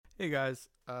Hey guys,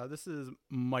 this is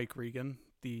Mike Regan,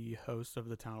 the host of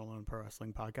the Town Alone Pro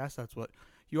Wrestling Podcast. That's what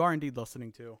you are indeed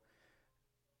listening to.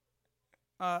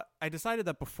 I decided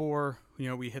that before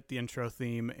we hit the intro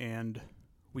theme and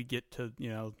we get to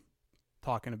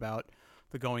talking about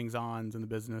the goings ons in the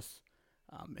business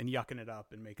and yucking it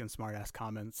up and making smart ass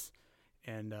comments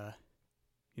and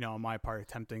on my part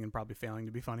attempting and probably failing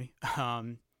to be funny.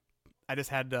 I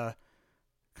just had to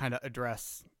kind of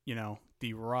address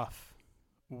the rough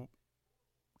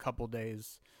couple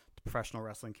days the professional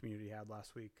wrestling community had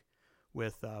last week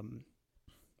with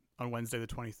on Wednesday the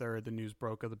 23rd the news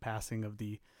broke of the passing of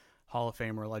the Hall of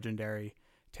Famer legendary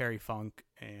Terry Funk,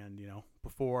 and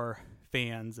before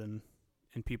fans and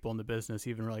people in the business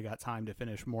even really got time to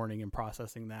finish mourning and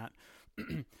processing that,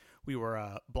 we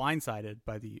were blindsided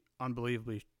by the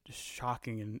unbelievably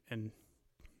shocking and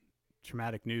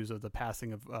traumatic news of the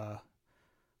passing of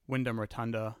Wyndham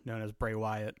Rotunda, known as Bray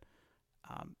Wyatt,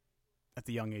 at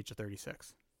the young age of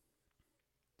 36.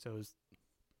 So it was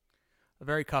a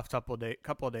very tough couple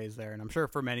of days there, and I'm sure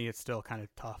for many it's still kind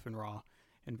of tough and raw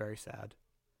and very sad.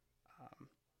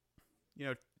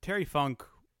 Terry Funk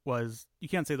was, you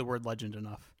can't say the word legend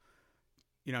enough.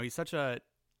 He's such an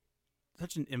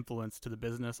influence to the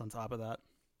business on top of that.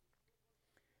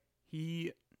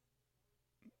 He,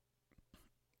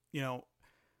 a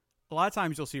lot of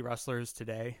times you'll see wrestlers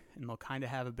today and they'll kind of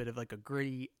have a bit of like a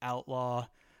gritty outlaw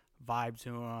vibe to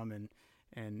them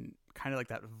and kind of like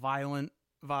that violent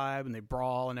vibe, and they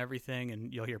brawl and everything,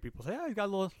 and you'll hear people say, he's got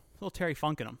a little Terry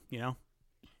Funk in him,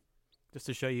 just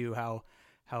to show you how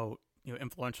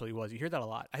influential he was. You hear that a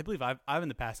lot. I believe I've in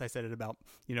the past I said it about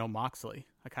Moxley.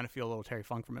 I kind of feel a little Terry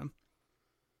Funk from him.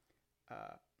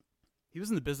 He was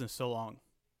in the business so long.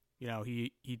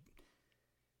 He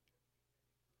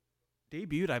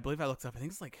debuted, I believe I looked up, I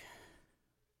think it's like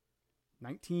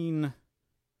 19,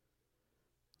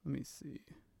 let me see.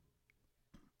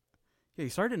 Yeah, he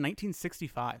started in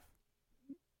 1965.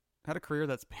 Had a career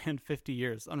that spanned 50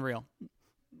 years. Unreal.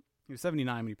 He was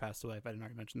 79 when he passed away, if I didn't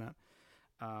already mention that.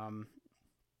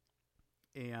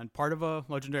 And part of a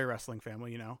legendary wrestling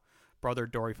family, brother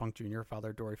Dory Funk Jr.,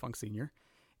 father Dory Funk Sr.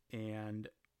 And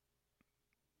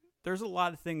there's a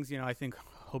lot of things, I think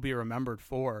he'll be remembered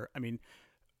for. I mean,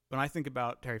 when I think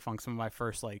about Terry Funk, some of my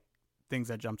first things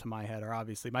that jump to my head are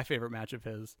obviously my favorite match of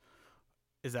his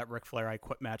is that Ric Flair I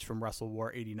Quit match from Wrestle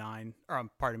War 89, or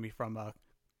from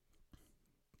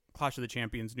Clash of the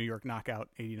Champions New York Knockout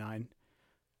 89.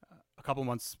 A couple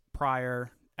months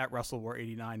prior at Wrestle War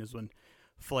 89 is when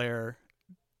Flair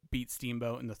beat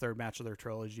Steamboat in the third match of their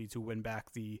trilogy to win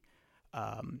back the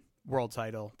world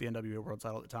title, the NWA world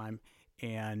title at the time.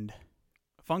 And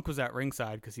Funk was at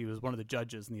ringside because he was one of the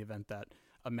judges in the event that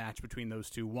a match between those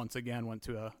two once again went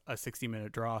to a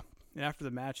 60-minute draw. And after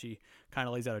the match, he kind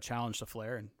of lays out a challenge to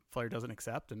Flair, and Flair doesn't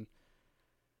accept. And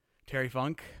Terry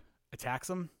Funk attacks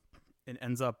him and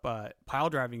ends up pile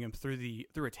driving him through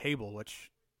a table,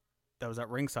 which that was at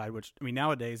ringside. Which, I mean,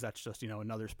 nowadays that's just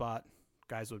another spot.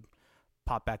 Guys would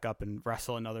pop back up and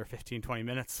wrestle another 15, 20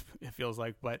 minutes. It feels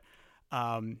like, but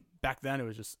back then it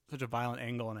was just such a violent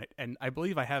angle, and I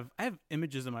believe I have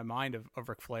images in my mind of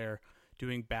Ric Flair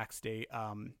doing backstage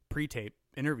pre-tape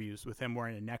interviews with him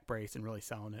wearing a neck brace and really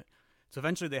selling it. So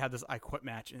eventually they had this I Quit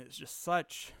match, and it's just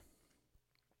such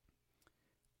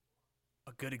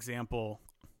a good example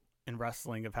in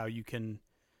wrestling of how you can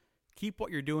keep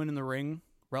what you're doing in the ring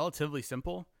relatively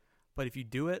simple, but if you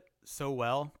do it so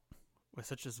well with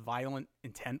such this violent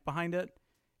intent behind it,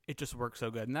 it just works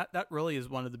so good. And that really is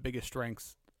one of the biggest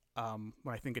strengths when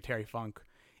I think of Terry Funk,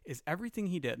 is everything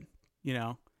he did,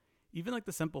 even like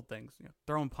the simple things,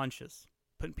 throwing punches,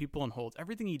 putting people in holds,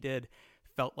 everything he did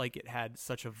felt like it had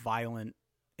such a violent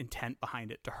intent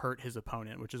behind it to hurt his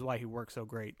opponent, which is why he worked so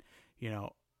great,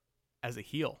 as a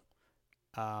heel.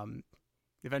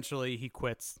 Eventually he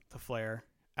quits to Flair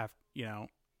after,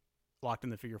 locked in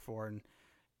the figure four. And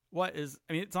it's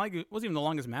not like it wasn't even the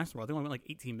longest match in the world. I think it only went like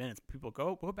 18 minutes. People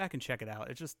go back and check it out.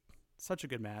 It's just such a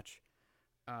good match.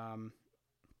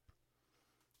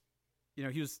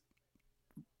 He was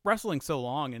wrestling so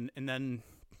long, and then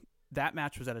that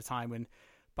match was at a time when,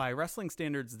 by wrestling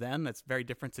standards then, that's very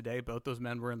different today. Both those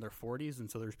men were in their 40s, and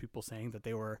so there's people saying that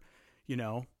they were,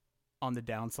 on the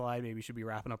downside, maybe should be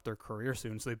wrapping up their career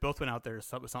soon. So they both went out there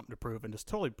with something to prove and just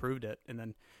totally proved it. And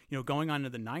then, going on to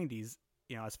the 90s,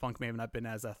 as Funk may have not been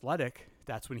as athletic,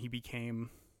 that's when he became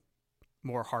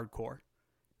more hardcore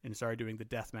and started doing the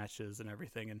death matches and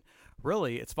everything. And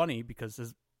really, it's funny because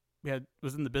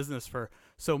was in the business for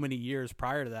so many years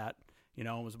prior to that,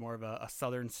 was more of a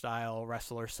Southern style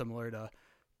wrestler, similar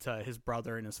to his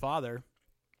brother and his father.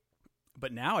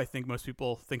 But now I think most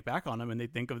people think back on him and they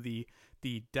think of the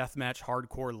deathmatch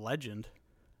hardcore legend,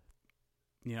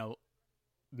 you know,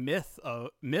 myth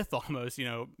almost, you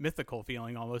know, mythical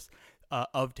feeling almost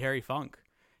of Terry Funk.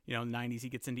 You know, in the 90s he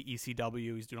gets into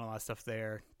ECW, he's doing a lot of stuff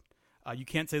there. You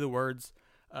can't say the words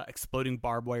exploding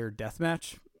barbed wire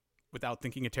deathmatch without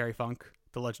thinking of Terry Funk.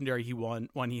 The legendary one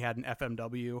he had in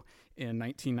FMW in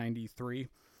 1993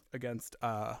 against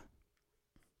Atsushi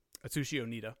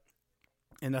Onita.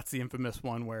 And that's the infamous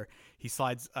one where he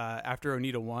slides, after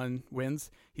Onita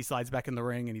wins, he slides back in the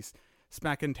ring and he's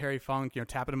smacking Terry Funk, you know,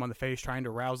 tapping him on the face, trying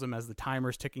to rouse him as the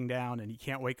timer's ticking down, and he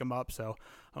can't wake him up. So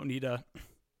Onita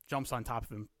jumps on top of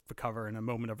him for cover in a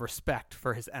moment of respect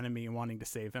for his enemy and wanting to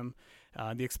save him.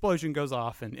 The explosion goes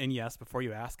off, and yes, before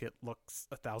you ask, it looks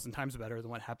 1,000 times better than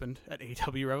what happened at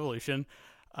AEW Revolution.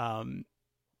 You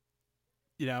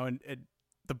know, and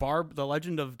the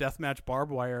legend of deathmatch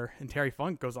barbed wire and Terry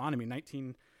Funk goes on. I mean,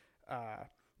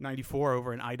 1994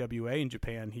 over in IWA in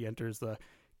Japan, he enters the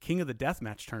King of the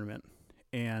Deathmatch tournament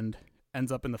and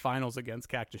ends up in the finals against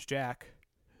Cactus Jack,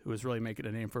 who was really making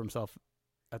a name for himself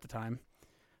at the time.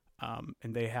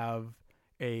 And they have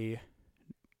I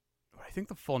think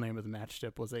the full name of the match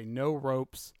tip was a no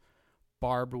ropes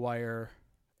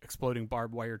exploding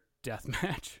barbed wire death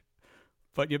match.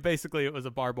 But basically it was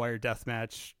a barbed wire death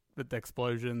match with the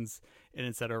explosions, and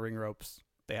instead of ring ropes,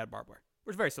 they had barbed wire,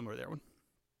 which is very similar to their one.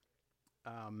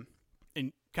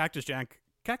 And Cactus Jack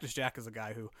is a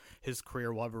guy who his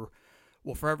career will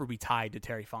forever be tied to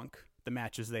Terry Funk. The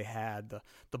matches they had,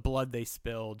 the blood they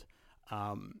spilled,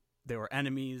 they were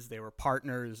enemies, they were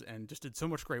partners, and just did so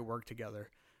much great work together.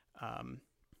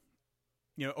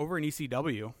 You know, over in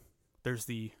ECW, there's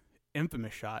the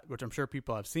infamous shot, which I'm sure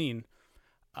people have seen,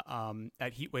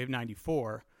 at Heatwave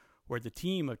 94, where the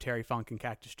team of Terry Funk and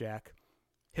Cactus Jack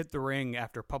hit the ring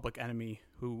after Public Enemy's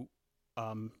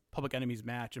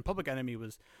match. And Public Enemy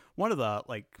was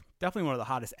definitely one of the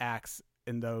hottest acts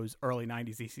in those early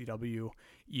 90s ECW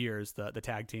years, the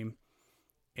tag team.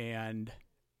 And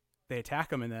they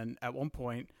attack him, and then at one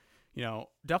point, you know,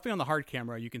 definitely on the hard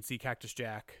camera, you can see Cactus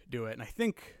Jack do it. And I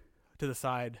think to the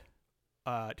side,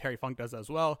 Terry Funk does that as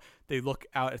well. They look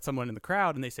out at someone in the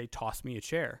crowd and they say, "Toss me a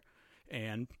chair."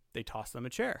 And they toss them a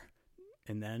chair.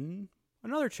 And then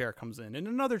another chair comes in, and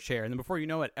another chair. And then before you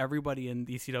know it, everybody in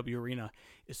the ECW arena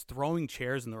is throwing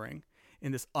chairs in the ring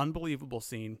in this unbelievable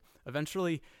scene.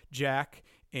 Eventually, Jack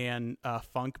and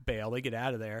Funk bail. They get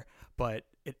out of there. But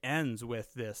it ends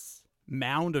with this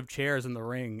mound of chairs in the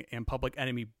ring and Public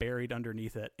Enemy buried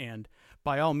underneath it. And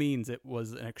by all means, it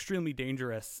was an extremely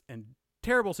dangerous and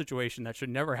terrible situation that should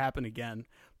never happen again,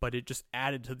 but it just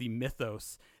added to the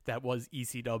mythos that was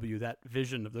ECW, that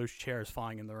vision of those chairs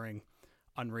flying in the ring.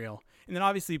 Unreal. And then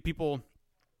obviously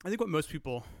I think what most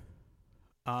people,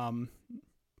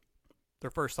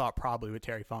 their first thought probably with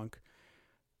Terry Funk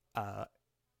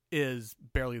is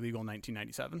Barely Legal in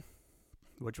 1997,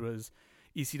 which was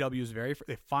ECW's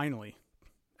they finally,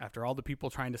 after all the people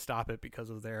trying to stop it because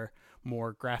of their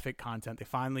more graphic content, they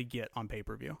finally get on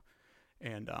pay-per-view.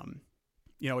 And,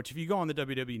 you know, which if you go on the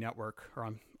WWE Network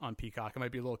or on Peacock, it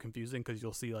might be a little confusing because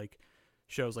you'll see like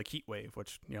shows like Heatwave,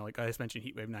 which, you know, like I just mentioned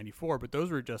Heatwave 94, but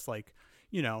those were just like,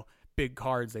 you know, big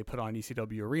cards they put on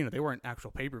ECW Arena. They weren't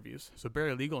actual pay-per-views. So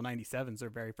Barely Legal 97 is their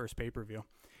very first pay-per-view.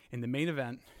 And the main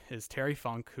event is Terry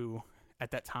Funk, who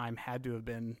at that time had to have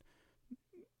been,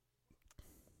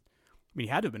 he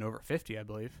had to have been over 50, I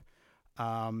believe.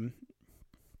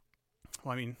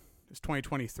 It's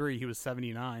 2023. He was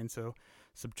 79, so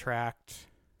subtract,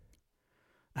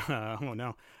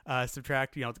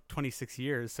 subtract, 26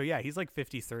 years. So yeah, he's like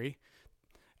 53.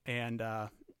 And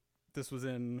this was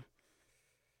in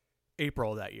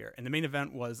April of that year. And the main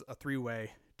event was a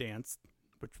 3-way dance,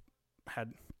 which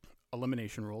had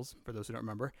elimination rules, for those who don't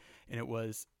remember. And it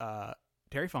was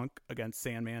Terry Funk against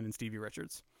Sandman and Stevie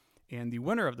Richards. And the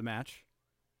winner of the match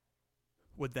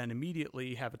would then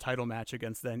immediately have a title match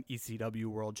against then ECW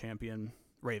World Champion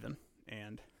Raven.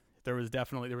 And there was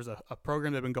a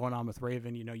program that had been going on with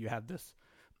Raven. You know, you have this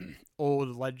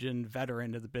old legend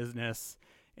veteran of the business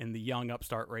and the young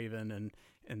upstart Raven,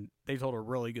 and they told a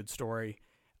really good story.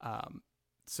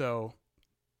 So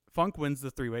Funk wins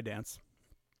the 3-way dance,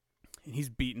 and he's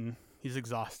beaten, he's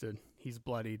exhausted, he's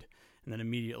bloodied, and then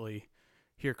immediately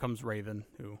here comes Raven,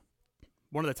 who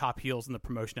one of the top heels in the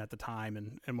promotion at the time,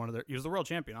 and he was the world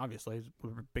champion, obviously, he's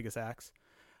one of the biggest acts,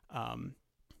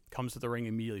 comes to the ring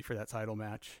immediately for that title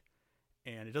match.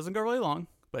 And it doesn't go really long,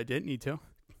 but it didn't need to.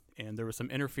 And there was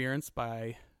some interference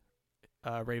by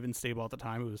Raven's stable at the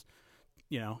time. It was,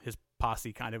 his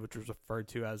posse kind of, which was referred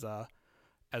to as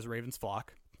Raven's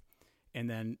flock. And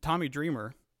then Tommy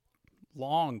Dreamer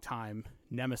long-time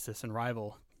nemesis and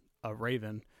rival of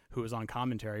Raven, who was on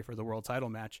commentary for the world title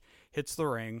match, hits the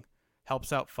ring,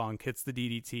 helps out Funk, hits the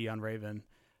DDT on Raven,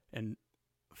 and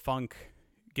Funk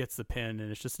gets the pin.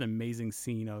 And it's just an amazing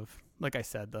scene of, like I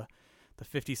said, the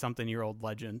 50-something-year-old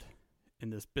legend in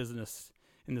this business,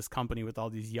 in this company with all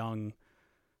these young,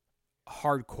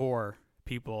 hardcore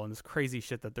people and this crazy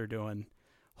shit that they're doing,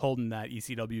 holding that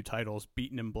ECW titles,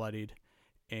 beaten and bloodied.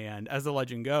 And as the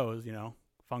legend goes,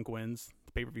 Funk wins.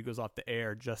 The pay-per-view goes off the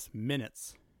air just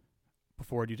minutes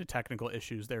before, due to technical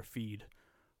issues, their feed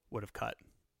would have cut.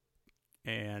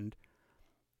 And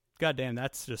goddamn,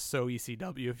 that's just so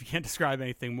ECW. If you can't describe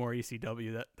anything more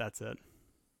ECW, that's it.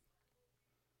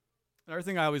 Another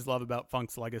thing I always love about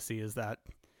Funk's legacy is that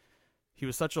he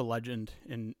was such a legend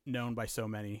and known by so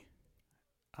many,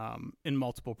 in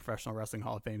multiple professional wrestling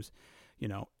Hall of Fames,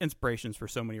 inspirations for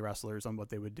so many wrestlers on what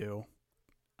they would do.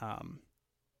 And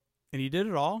he did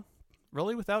it all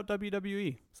really without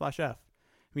WWE/F.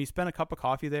 I mean, he spent a cup of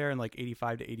coffee there in like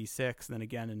 85 to 86, and then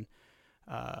again in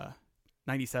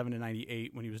 97 to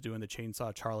 98 when he was doing the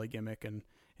Chainsaw Charlie gimmick and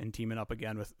teaming up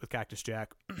again with Cactus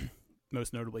Jack,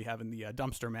 most notably having the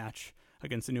dumpster match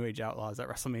against the New Age Outlaws at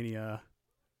WrestleMania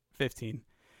 14.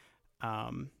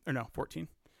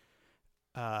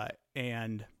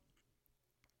 And,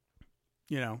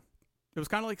 it was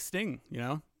kind of like Sting,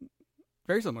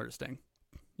 very similar to Sting,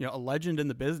 a legend in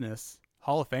the business,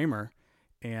 Hall of Famer,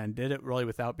 and did it really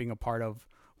without being a part of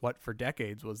what for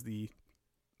decades was the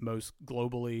most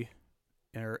globally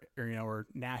or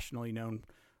nationally known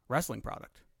wrestling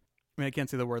product. I mean, I can't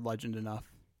say the word legend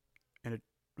enough. And it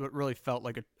really felt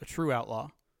like a true outlaw,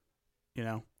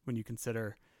 when you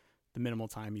consider the minimal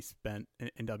time he spent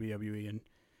in WWE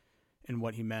and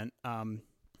what he meant.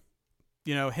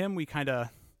 Him, we kind of,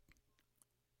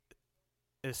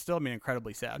 is still,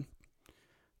 incredibly sad,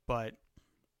 but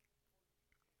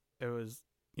it was,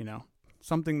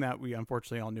 something that we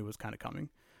unfortunately all knew was kind of coming.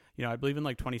 I believe in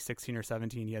like 2016 or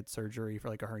 17, he had surgery for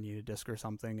like a herniated disc or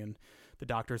something. And the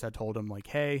doctors had told him like,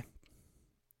 hey,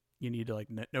 you need to like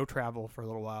no travel for a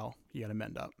little while. You got to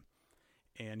mend up.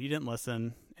 And he didn't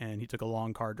listen. And he took a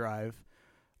long car drive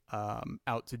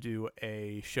out to do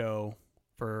a show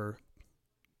for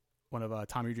one of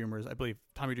Tommy Dreamer's, I believe,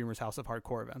 Tommy Dreamer's House of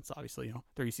Hardcore events. Obviously,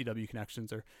 their ECW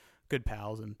connections are good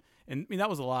pals. And that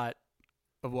was a lot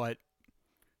of what,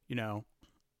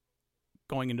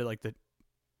 going into like the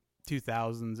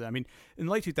 2000s. I mean, in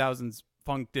the late 2000s,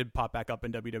 Funk did pop back up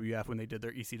in WWF when they did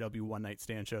their ECW one-night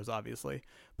stand shows, obviously.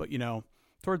 But,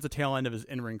 towards the tail end of his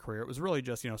in-ring career, it was really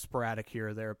just, sporadic here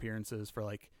or there appearances for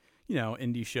like,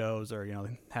 indie shows, or,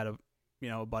 had a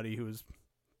buddy who was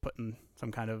putting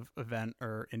some kind of event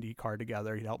or indie card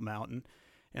together. He'd help him out. And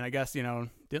I guess, didn't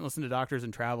listen to doctors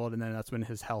and traveled. And then that's when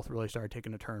his health really started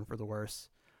taking a turn for the worse.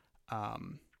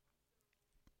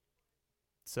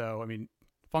 So, I mean,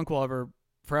 Funk will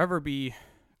forever be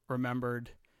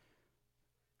remembered,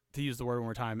 to use the word one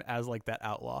more time, as like that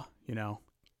outlaw.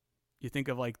 You think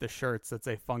of like the shirts that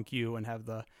say Funk You and have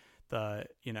the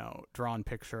drawn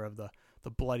picture of the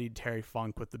bloodied Terry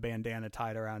Funk with the bandana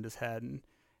tied around his head.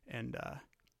 And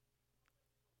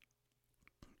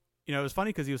it was funny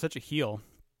because he was such a heel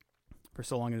for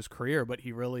so long in his career, but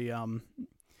he really,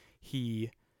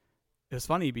 it was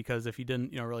funny because if he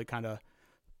didn't, really kind of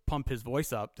pump his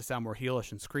voice up to sound more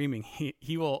heelish and screaming, he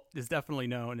is definitely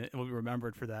known and will be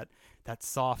remembered for that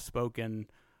soft spoken,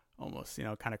 almost,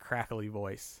 kind of crackly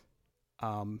voice.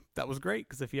 That was great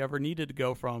because if he ever needed to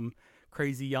go from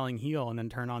crazy yelling heel and then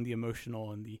turn on the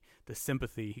emotional and the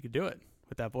sympathy, he could do it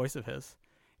with that voice of his.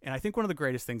 And I think one of the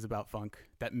greatest things about Funk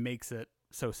that makes it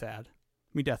so sad,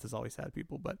 I mean, death is always sad,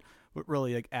 people, but what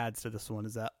really like adds to this one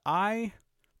is that I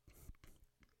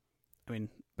mean,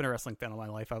 been a wrestling fan all my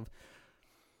life. I've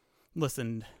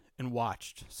listened and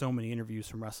watched so many interviews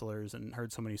from wrestlers and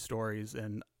heard so many stories,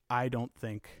 and I don't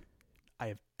think I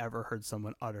have ever heard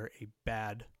someone utter a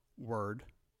bad word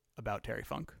about Terry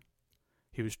Funk.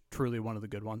 He was truly one of the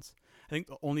good ones. I think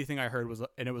the only thing I heard was,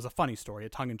 and it was a funny story, a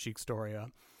tongue-in-cheek story,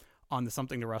 on the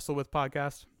Something to Wrestle With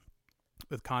podcast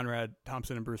with Conrad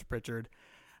Thompson and Bruce Pritchard.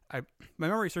 My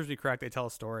memory serves me correct. They tell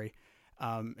a story,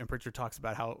 and Pritchard talks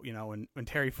about how, when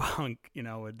Terry Funk,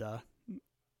 would,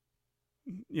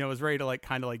 was ready to like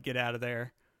kind of like get out of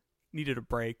there, needed a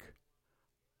break.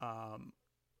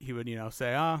 He would,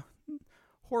 say,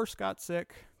 horse got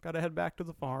sick, got to head back to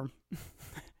the farm.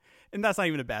 And that's not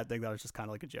even a bad thing. That was just kind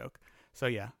of like a joke. So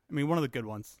yeah, I mean, one of the good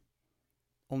ones.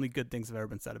 Only good things have ever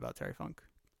been said about Terry Funk.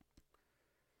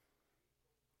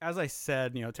 As I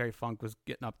said, Terry Funk was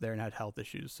getting up there and had health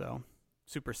issues. So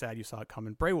super sad you saw it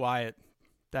coming. Bray Wyatt,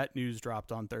 that news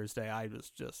dropped on Thursday. I was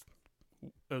just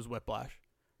it was Whiplash.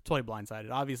 Totally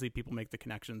blindsided. Obviously, people make the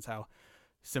connections how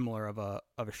similar of a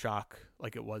shock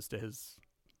like it was to his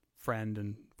friend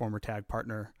and former tag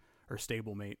partner or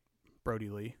stablemate Brody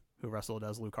Lee, who wrestled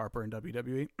as Luke Harper in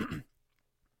WWE.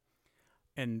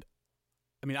 And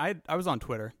I mean, I was on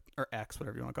Twitter or X,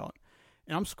 whatever you want to call it,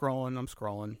 and I'm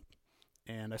scrolling,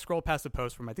 and I scrolled past a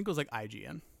post from, I think it was like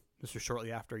IGN. This was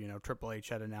shortly after, Triple H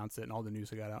had announced it and all the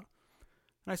news had got out.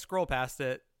 And I scroll past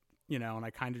it, and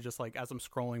I kind of just like, as I'm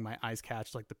scrolling, my eyes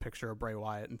catch like the picture of Bray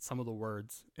Wyatt and some of the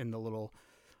words in the little,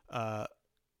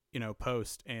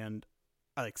 post. And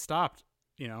I like stopped,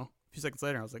 a few seconds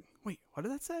later. I was like, wait, what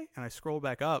did that say? And I scrolled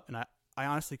back up, and I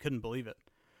honestly couldn't believe it.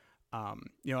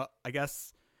 I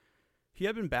guess he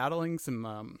had been battling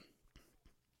some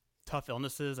tough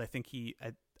illnesses. I think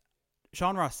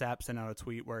Sean Ross Sapp sent out a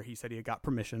tweet where he said he had got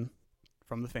permission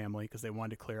from the family because they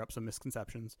wanted to clear up some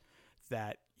misconceptions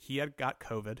that he had got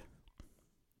COVID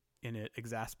and it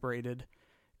exacerbated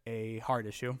a heart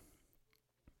issue.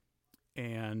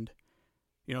 And,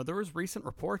 there was recent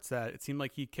reports that it seemed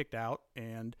like he kicked out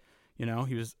and,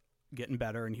 he was getting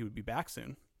better and he would be back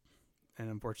soon. And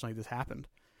unfortunately this happened.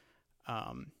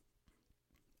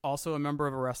 Also a member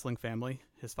of a wrestling family.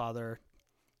 His father,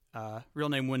 real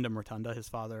name Wyndham Rotunda. His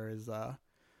father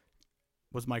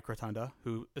was Mike Rotunda,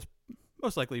 who is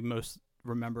most likely most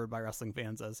remembered by wrestling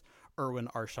fans as Irwin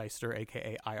R. Shyster,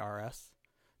 aka IRS,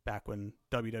 back when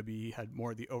WWE had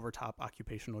more of the overtop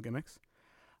occupational gimmicks.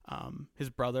 His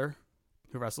brother,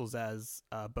 who wrestles as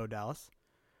Bo Dallas,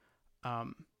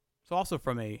 so also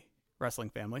from a wrestling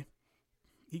family.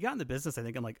 He got in the business, I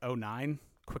think, in like 2009,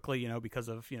 quickly, because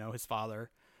of his father,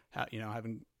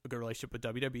 having a good relationship with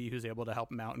WWE, who's able to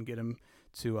help him out and get him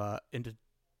to into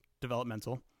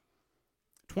developmental.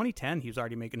 2010, he was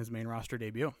already making his main roster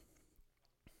debut.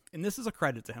 And this is a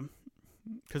credit to him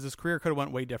because his career could have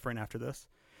went way different after this.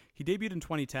 He debuted in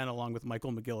 2010 along with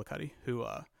Michael McGillicuddy, who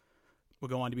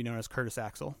would go on to be known as Curtis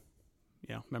Axel.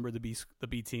 Remember the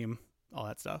B team, all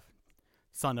that stuff.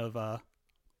 Son of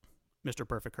Mr.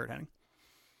 Perfect Kurt Hennig.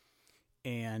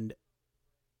 And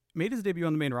made his debut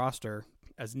on the main roster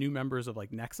as new members of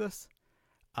like Nexus.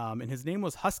 And his name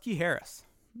was Husky Harris.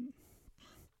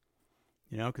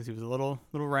 Because he was a little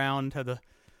round, had the,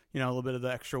 a little bit of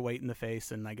the extra weight in the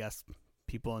face. And I guess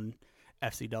people in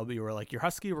FCW were like, "You're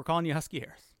Husky, we're calling you Husky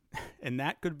Harris." And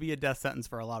that could be a death sentence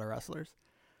for a lot of wrestlers.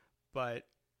 But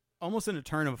almost in a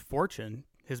turn of fortune,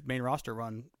 his main roster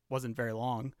run wasn't very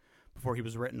long before he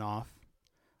was written off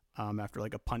after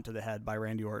like a punt to the head by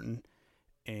Randy Orton,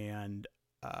 and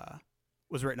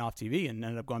was written off TV and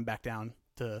ended up going back down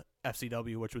to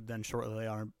FCW, which would then shortly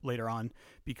later on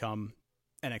become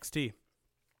NXT.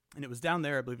 And it was down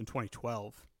there, I believe, in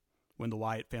 2012 when the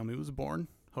Wyatt family was born,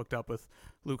 hooked up with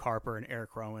Luke Harper and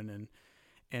Eric Rowan.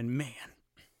 And man,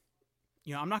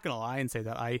 I'm not going to lie and say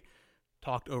that I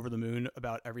talked over the moon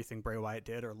about everything Bray Wyatt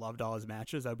did or loved all his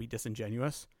matches. That would be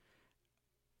disingenuous.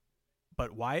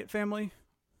 But Wyatt family,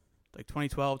 like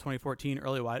 2012, 2014,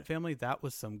 early Wyatt family, that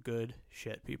was some good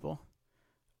shit, people.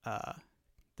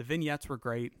 The vignettes were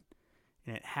great.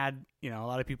 And it had, a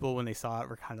lot of people when they saw it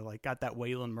were kind of like, got that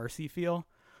Waylon Mercy feel.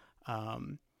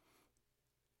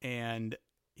 And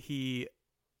he,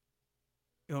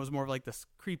 was more of like this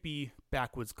creepy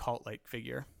backwoods cult-like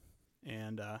figure,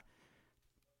 and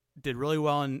did really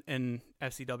well in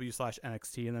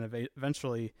FCW/NXT, and then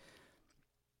eventually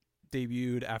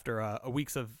debuted after a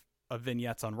weeks of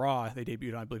vignettes on Raw. They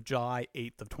debuted on, I believe, July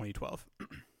 8th of 2012,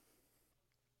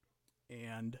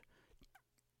 and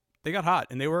they got hot,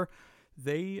 and they were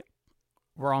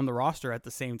on the roster at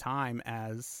the same time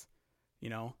as,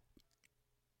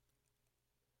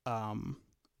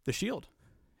 the Shield.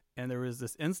 And there was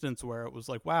this instance where it was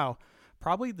like, wow,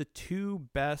 probably the two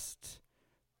best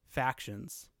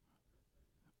factions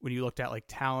when you looked at like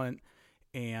talent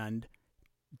and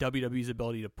WWE's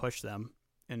ability to push them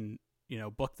and,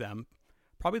 book them,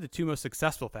 probably the two most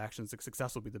successful factions, like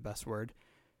success will be the best word,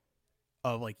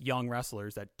 of like young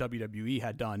wrestlers that WWE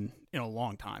had done in a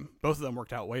long time. Both of them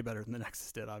worked out way better than the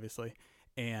Nexus did, obviously.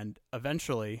 And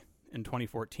eventually in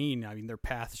 2014, I mean, their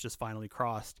paths just finally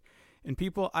crossed. And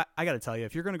people, I got to tell you,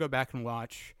 if you're going to go back and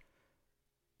watch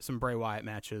some Bray Wyatt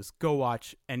matches, go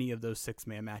watch any of those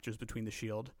 6-man matches between the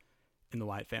Shield and the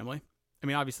Wyatt family. I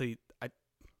mean, obviously,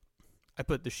 I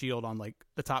put the Shield on like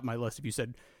the top of my list. If you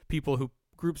said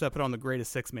groups that put on the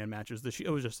greatest 6-man matches, it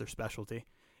was just their specialty.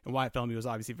 And Wyatt family was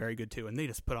obviously very good too, and they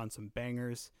just put on some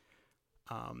bangers.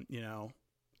 I mean,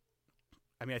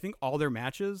 I think all their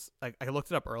matches, like I looked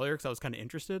it up earlier because I was kind of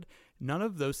interested. None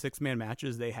of those 6-man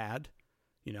matches they had,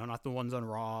 not the ones on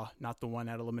Raw, not the one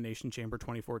at Elimination Chamber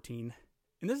 2014.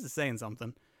 And this is saying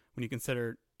something when you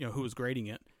consider, who was grading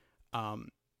it,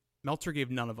 Meltzer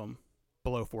gave none of them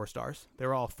below 4 stars. They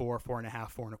were all 4,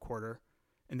 4.5, 4.25,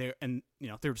 and they're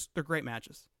great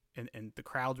matches, and the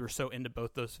crowds were so into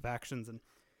both those factions, and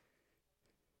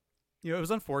it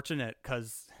was unfortunate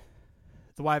because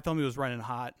the Wyatt family was running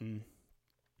hot, and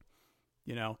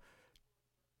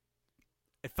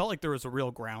it felt like there was a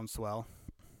real groundswell,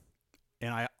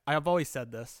 and I've always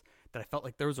said this, that I felt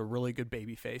like there was a really good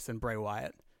babyface in Bray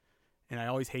Wyatt, and I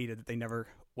always hated that they never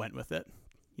went with it,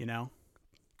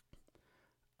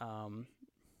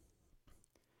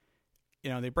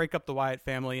 they break up the Wyatt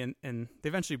family, and they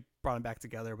eventually brought them back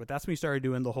together, but that's when he started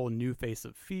doing the whole new face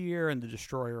of fear and the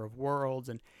destroyer of worlds,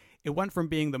 and it went from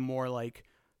being the more like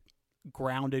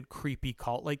grounded, creepy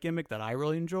cult-like gimmick that I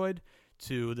really enjoyed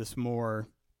to this more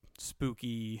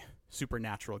spooky,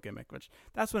 supernatural gimmick, which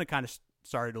that's when it kind of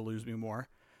started to lose me more,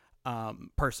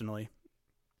 personally.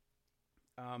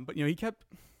 But he kept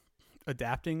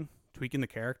adapting, tweaking the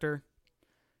character,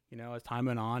 as time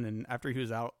went on, and after he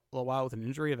was out a little while with an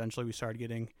injury, eventually we started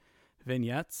getting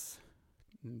vignettes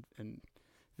and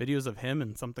videos of him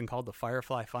in something called the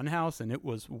Firefly Funhouse, and it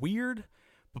was weird,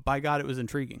 but by God, it was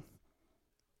intriguing.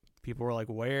 People were like,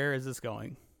 where is this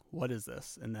going? What is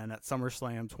this? And then at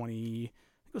SummerSlam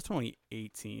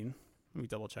 2018, let me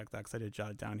double check that because I did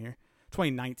jot it down here,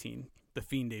 2019, The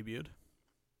Fiend debuted.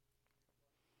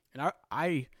 And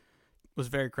I was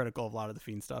very critical of a lot of the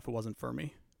Fiend stuff. It wasn't for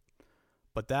me.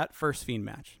 But that first Fiend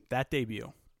match, that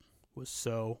debut, was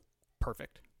so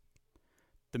perfect.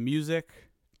 The music,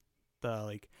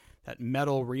 that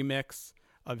metal remix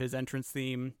of his entrance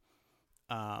theme.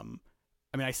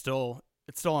 It's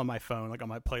still on my phone, like on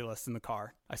my playlist in the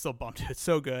car. I still bumped it. It's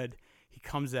so good. He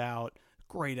comes out,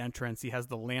 great entrance. He has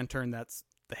the lantern that's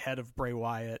the head of Bray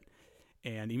Wyatt,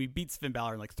 and he beats Finn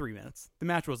Balor in like 3 minutes. The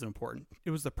match wasn't important.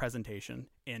 It was the presentation,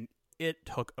 and it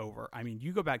took over. I mean,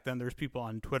 you go back then, there's people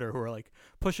on Twitter who are like,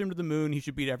 push him to the moon. He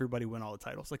should beat everybody, win all the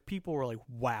titles. Like, people were like,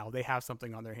 wow, they have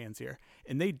something on their hands here.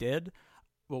 And they did.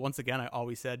 But once again, I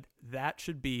always said that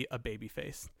should be a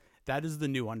babyface. That is the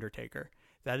new Undertaker.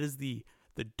 That is the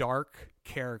dark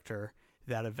character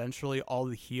that eventually all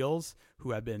the heels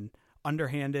who have been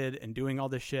underhanded and doing all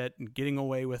this shit and getting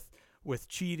away with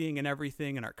cheating and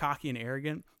everything and are cocky and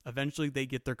arrogant, eventually they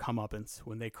get their comeuppance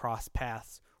when they cross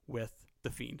paths with the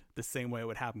Fiend, the same way it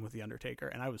would happen with the Undertaker.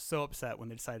 And I was so upset when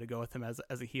they decided to go with him as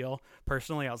a heel.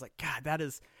 Personally, I was like, God, that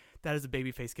is a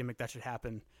babyface gimmick that should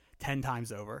happen 10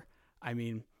 times over. I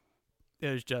mean, it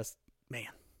was just, man,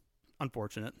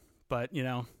 unfortunate. But,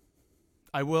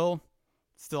 I will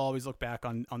still always look back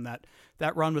on that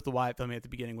run with the Wyatt family at the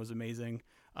beginning was amazing.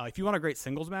 If you want a great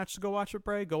singles match to go watch with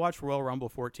Bray, go watch Royal Rumble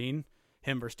 14,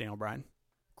 him versus Daniel Bryan.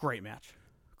 Great match.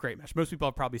 Most people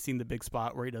have probably seen the big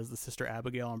spot where he does the Sister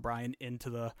Abigail and Bryan into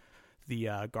the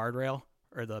guardrail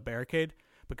or the barricade.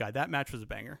 But God, that match was a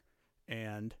banger.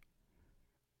 And,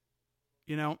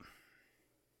 he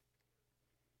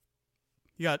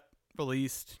got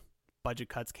released, budget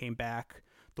cuts came back,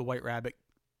 the White Rabbit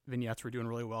vignettes were doing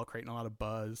really well, creating a lot of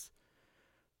buzz.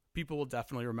 People will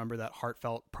definitely remember that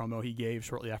heartfelt promo he gave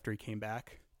shortly after he came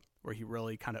back, where he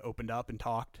really kind of opened up and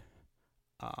talked.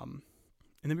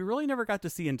 And then we really never got to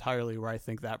see entirely where I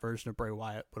think that version of Bray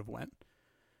Wyatt would have went.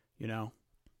 They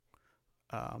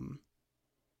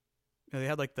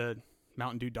had like the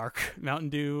Mountain Dew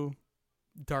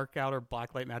dark out or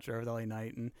black light match over the LA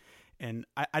Knight, and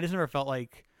I just never felt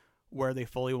like where they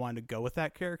fully wanted to go with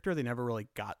that character. They never really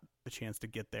got the chance to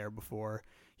get there before.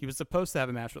 He was supposed to have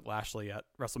a match with Lashley at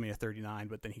WrestleMania 39,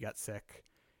 but then he got sick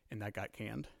and that got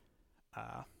canned.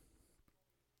 The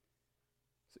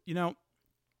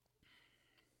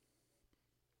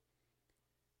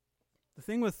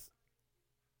thing with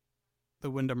the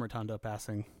Wyndham Rotunda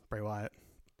passing Bray Wyatt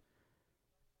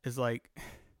is like,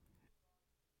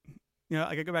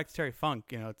 I could go back to Terry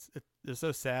Funk. It's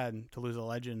so sad to lose a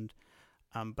legend,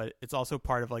 but it's also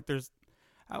part of like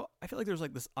I feel like there's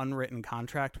like this unwritten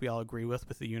contract we all agree with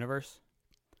the universe,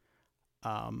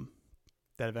 that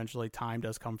eventually time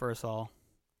does come for us all.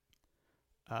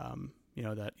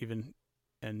 That even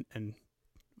and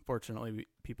unfortunately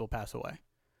people pass away.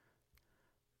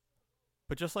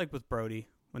 But just like with Brody,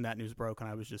 when that news broke, and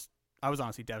I was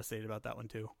honestly devastated about that one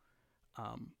too.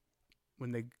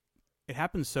 When it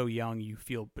happens so young, you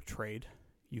feel betrayed.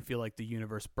 You feel like the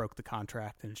universe broke the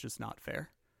contract, and it's just not fair.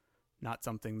 Not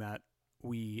something that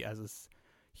we as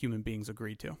human beings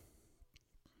agreed to.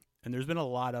 And there's been a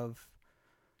lot of,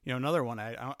 another one.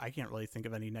 I can't really think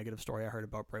of any negative story I heard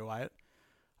about Bray Wyatt.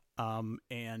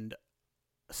 And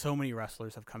so many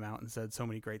wrestlers have come out and said so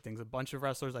many great things. A bunch of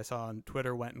wrestlers I saw on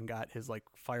Twitter went and got his like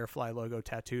Firefly logo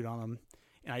tattooed on them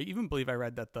And I even believe I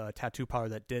read that the tattoo parlor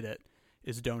that did it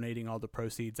is donating all the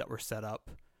proceeds that were set up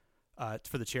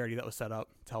for the charity that was set up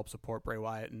to help support Bray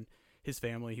Wyatt and his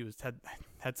family. He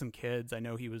had some kids. I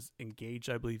know he was engaged,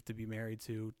 I believe, to be married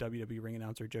to WWE ring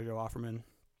announcer JoJo Offerman.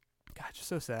 God, just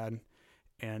so sad.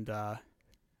 And I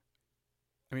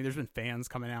mean, there's been fans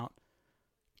coming out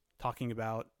talking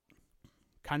about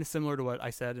kind of similar to what I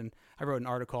said, and I wrote an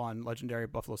article on legendary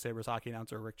Buffalo Sabres hockey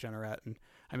announcer Rick Jenneret, and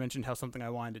I mentioned how something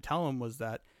I wanted to tell him was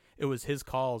that it was his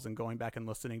calls and going back and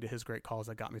listening to his great calls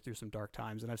that got me through some dark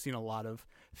times. And I've seen a lot of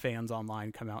fans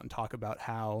online come out and talk about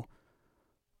how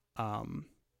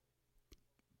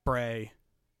Bray,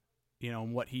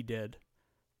 and what he did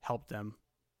helped them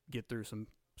get through some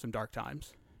dark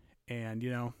times. And,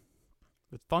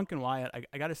 with Funk and Wyatt,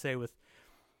 I got to say with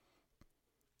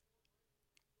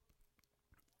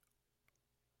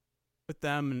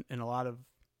them and a lot of,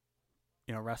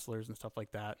 wrestlers and stuff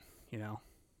like that, to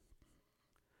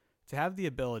have the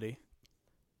ability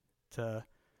to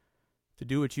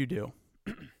do what you do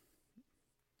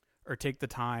or take the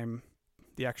time,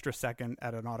 the extra second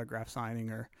at an autograph signing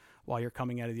or while you're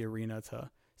coming out of the arena to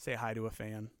say hi to a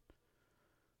fan,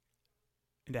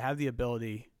 and to have the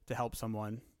ability to help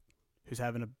someone who's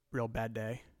having a real bad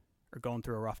day or going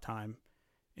through a rough time,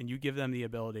 and you give them the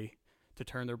ability to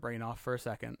turn their brain off for a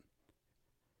second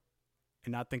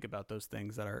and not think about those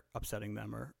things that are upsetting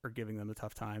them or giving them the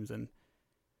tough times and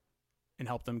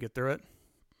help them get through it.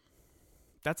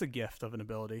 That's a gift of an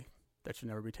ability that should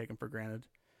never be taken for granted.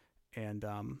 And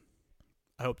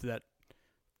I hope that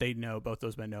they know, both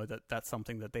those men know, that that's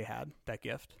something that they had, that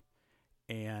gift.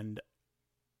 And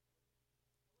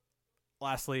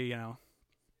lastly,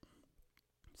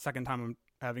 second time I'm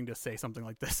having to say something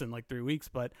like this in like 3 weeks,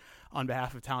 but on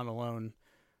behalf of Talent Alone,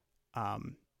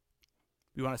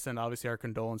 we want to send obviously our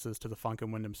condolences to the Funk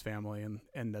and Wyndham's family,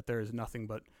 and that there is nothing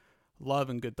but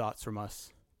love and good thoughts from us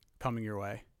coming your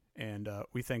way. And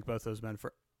we thank both those men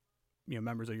for,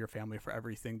 members of your family, for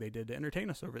everything they did to entertain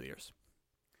us over the years.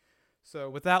 So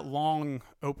with that long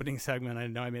opening segment, I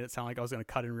know I made it sound like I was going to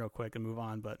cut in real quick and move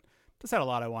on, but just had a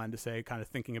lot I wanted to say, kind of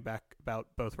thinking back about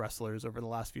both wrestlers over the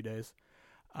last few days.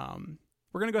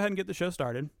 We're going to go ahead and get the show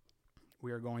started.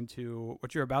 We are going to,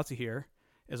 what you're about to hear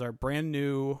is our brand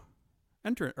new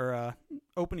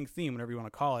opening theme, whatever you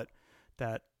want to call it,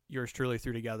 that yours truly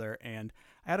threw together. And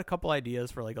I had a couple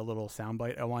ideas for like a little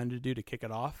soundbite I wanted to do to kick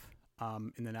it off.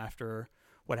 And then after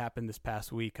what happened this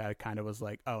past week, I kind of was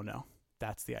like, oh no,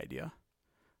 that's the idea.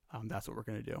 That's what we're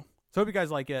going to do. So hope you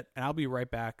guys like it, and I'll be right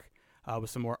back with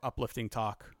some more uplifting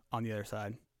talk on the other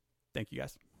side. Thank you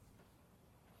guys.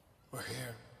 We're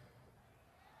here.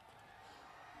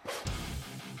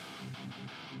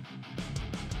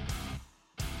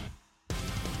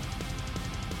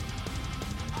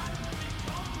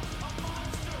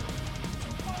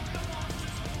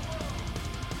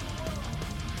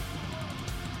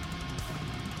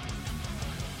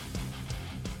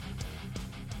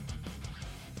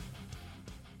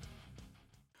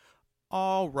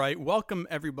 All right, welcome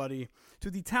everybody to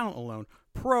the Talent Alone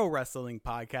Pro Wrestling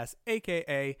Podcast,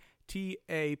 aka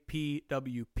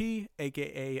TAPWP,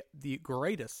 aka the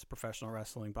greatest professional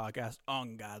wrestling podcast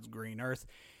on God's green earth.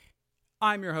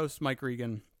 I'm your host, Mike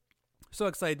Regan. So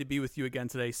excited to be with you again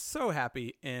today. So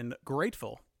happy and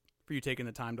grateful for you taking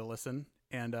the time to listen.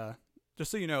 And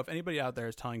just so you know, if anybody out there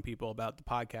is telling people about the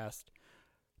podcast,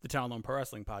 the Talent Alone Pro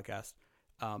Wrestling Podcast,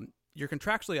 you're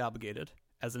contractually obligated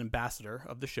as an ambassador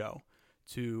of the show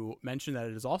to mention that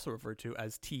it is also referred to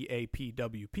as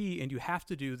TAPWP, and you have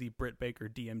to do the Britt Baker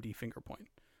DMD finger point.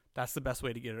 That's the best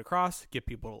way to get it across, get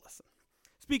people to listen.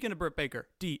 Speaking of Britt Baker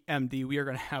DMD, we are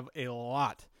going to have a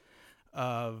lot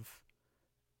of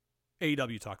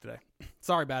AEW talk today.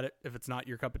 Sorry about it if it's not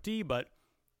your cup of tea, but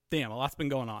damn, a lot's been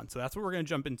going on. So that's what we're going to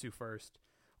jump into first.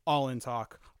 All in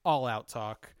talk, all out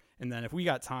talk, and then if we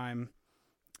got time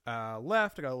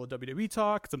left, I got a little WWE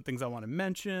talk, some things I want to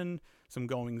mention, some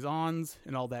goings-ons,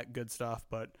 and all that good stuff.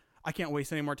 But I can't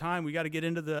waste any more time. We got to get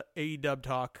into the AEW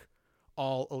talk.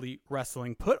 All Elite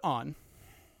Wrestling put on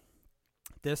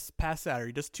this past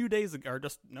Saturday, just 2 days ago, or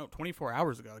 24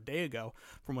 hours ago, a day ago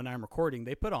from when I'm recording.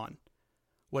 They put on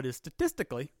what is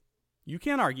statistically, you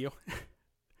can't argue,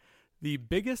 the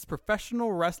biggest professional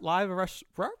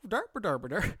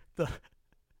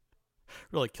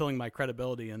really killing my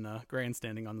credibility and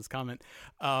grandstanding on this comment.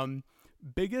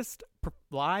 Biggest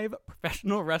live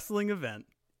professional wrestling event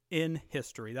in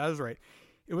history. That is right.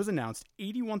 It was announced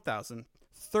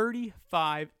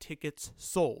 81,035 tickets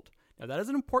sold. Now that is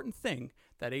an important thing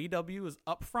that AEW is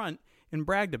up front and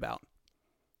bragged about.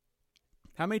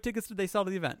 How many tickets did they sell to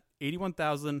the event?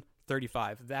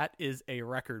 81,035. That is a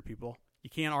record, people. You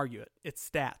can't argue it. It's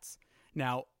stats.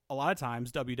 Now, a lot of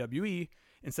times, WWE,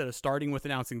 instead of starting with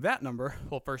announcing that number,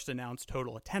 will first announce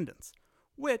total attendance,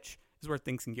 which is where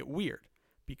things can get weird.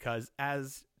 Because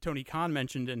as Tony Khan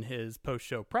mentioned in his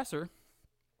post-show presser,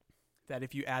 that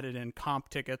if you added in comp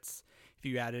tickets, if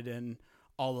you added in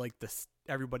all like this,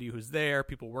 everybody who's there,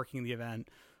 people working the event,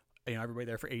 everybody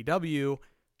there for AEW,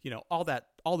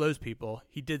 all those people,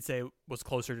 he did say was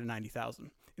closer to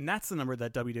 90,000. And that's the number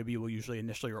that WWE will usually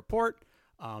initially report.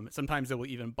 Sometimes they will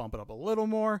even bump it up a little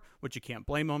more, which you can't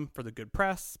blame them for the good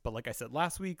press. But like I said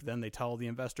last week, then they tell the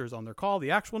investors on their call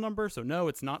the actual number. So no,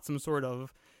 it's not some sort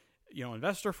of,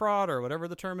 investor fraud or whatever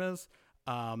the term is.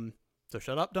 So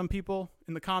shut up, dumb people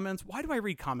in the comments. Why do I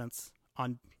read comments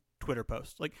on Twitter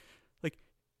posts? Like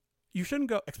you shouldn't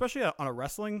go, especially on a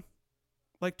wrestling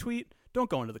tweet. Don't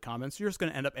go into the comments. You're just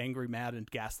going to end up angry, mad, and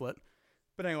gaslit.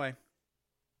 But anyway,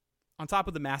 on top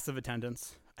of the massive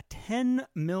attendance, a $10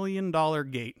 million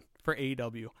gate for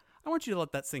AEW. I want you to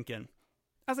let that sink in.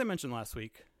 As I mentioned last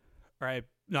week, I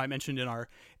mentioned in our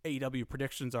AEW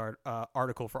predictions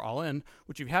article for All In,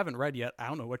 which if you haven't read yet, I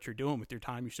don't know what you're doing with your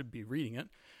time. You should be reading it.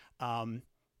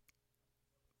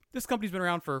 This company's been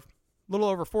around for a little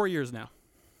over 4 years now.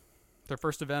 Their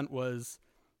first event was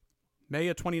May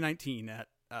of 2019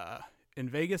 in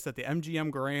Vegas at the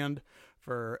MGM Grand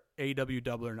for AEW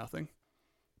Double or Nothing.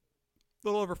 A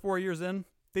little over 4 years in,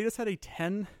 they just had a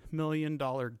 $10 million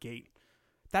gate.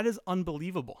 That is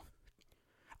unbelievable.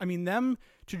 I mean, them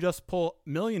to just pull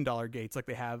 $1 million gates like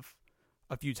they have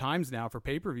a few times now for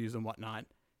pay-per-views and whatnot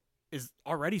is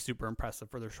already super impressive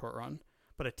for their short run.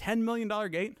 But a $10 million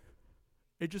gate,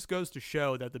 it just goes to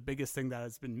show that the biggest thing that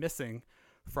has been missing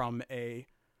from a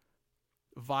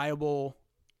viable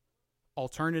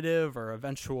alternative or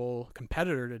eventual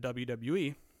competitor to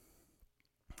WWE,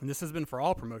 and this has been for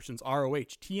all promotions,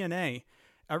 ROH, TNA,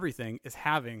 everything is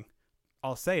having,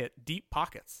 I'll say it, deep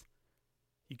pockets.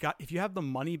 If you have the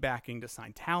money backing to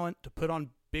sign talent, to put on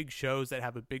big shows that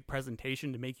have a big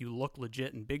presentation to make you look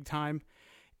legit and big time,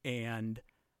 and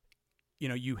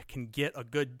you can get a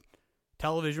good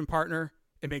television partner,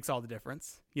 it makes all the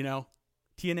difference.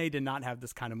 TNA did not have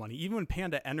this kind of money. Even when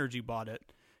Panda Energy bought it,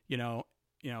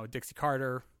 Dixie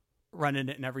Carter running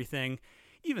it and everything,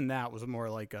 even that was more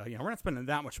like, we're not spending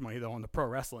that much money though on the pro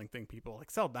wrestling thing, people.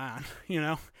 Like, sell down,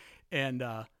 and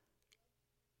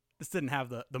this didn't have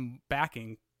the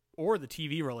backing or the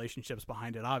TV relationships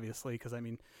behind it, obviously, because,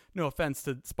 no offense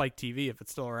to Spike TV if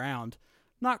it's still around.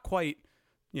 Not quite,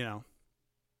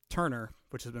 Turner,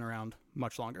 which has been around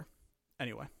much longer.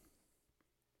 Anyway.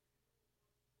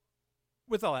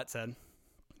 With all that said,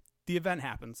 the event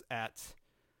happens at,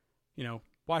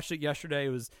 watched it yesterday.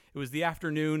 It was the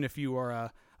afternoon. If you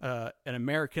are an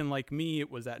American like me, it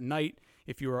was at night.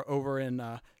 If you were over in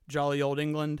jolly old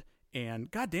England,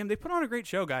 and goddamn, they put on a great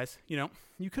show, guys.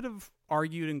 You could have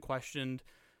argued and questioned,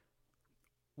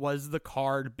 was the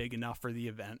card big enough for the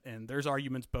event? And there's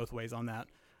arguments both ways on that.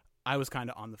 I was kind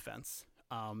of on the fence,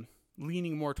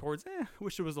 leaning more towards,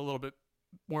 wish it was a little bit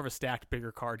more of a stacked,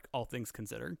 bigger card, all things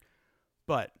considered.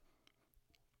 But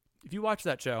if you watch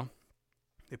that show,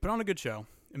 they put on a good show.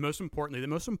 And most importantly, the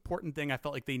most important thing I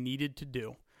felt like they needed to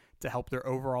do to help their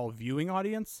overall viewing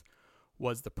audience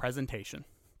was the presentation.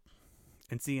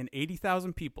 And seeing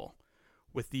 80,000 people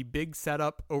with the big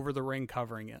setup over the ring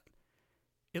covering it,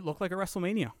 it looked like a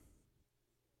WrestleMania.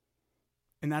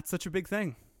 And that's such a big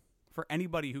thing for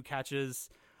anybody who catches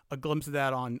a glimpse of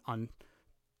that on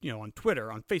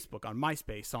Twitter, on Facebook, on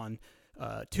MySpace, on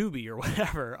Tubi or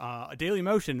whatever, Daily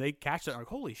Motion. They catch that like,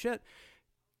 holy shit,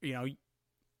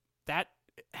 that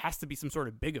has to be some sort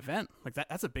of big event. Like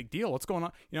that's a big deal. What's going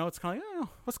on? It's kind of like,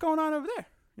 what's going on over there?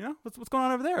 What's going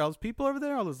on over there? All those people over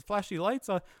there, all those flashy lights.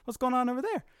 What's going on over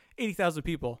there? 80,000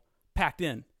 people packed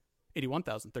in,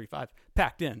 81,035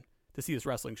 packed in to see this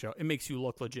wrestling show. It makes you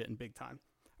look legit and big time.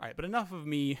 All right, but enough of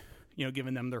me,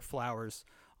 giving them their flowers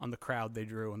on the crowd they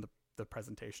drew and the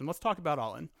presentation. Let's talk about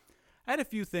All In. I had a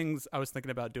few things I was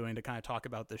thinking about doing to kind of talk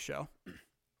about this show.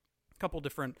 A couple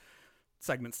different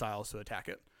segment styles to attack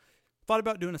it. Thought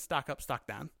about doing a stock up, stock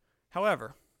down.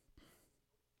 However,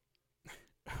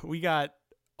 we got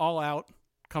All Out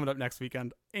coming up next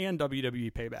weekend and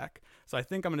WWE Payback. So I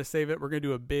think I'm going to save it. We're going to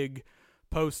do a big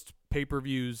post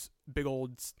pay-per-views, big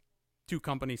old two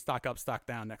company stock up, stock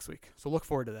down next week. So look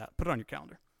forward to that. Put it on your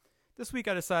calendar. This week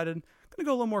I decided I'm going to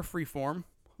go a little more free form,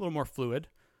 a little more fluid.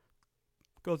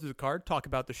 Go through the card, talk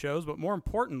about the shows, but more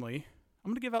importantly, I'm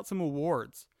going to give out some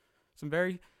awards. Some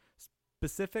very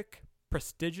specific,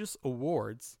 prestigious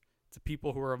awards to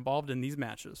people who are involved in these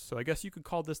matches. So I guess you could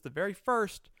call this the very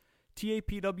first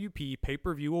TAPWP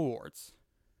pay-per-view awards.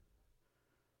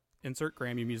 Insert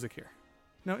Grammy music here.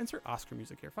 No, insert Oscar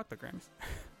music here. Fuck the Grammys.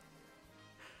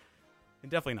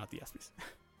 And definitely not the ESPYs.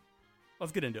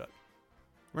 Let's get into it.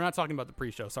 We're not talking about the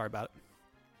pre-show. Sorry about it.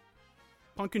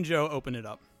 Punk and Joe open it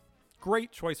up.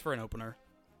 Great choice for an opener.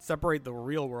 Separate the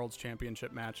real World's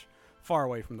Championship match far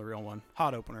away from the real one.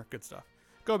 Hot opener. Good stuff.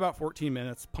 Go about 14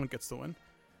 minutes. Punk gets the win.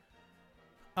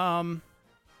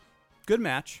 Good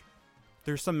match.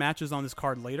 There's some matches on this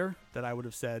card later that I would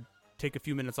have said take a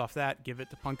few minutes off that, give it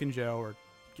to Punk and Joe, or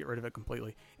get rid of it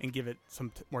completely and give it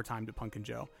some more time to Punk and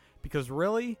Joe. Because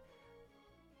really,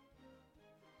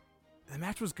 the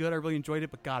match was good. I really enjoyed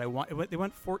it, but God, they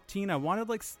went 14. I wanted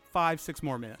like 5-6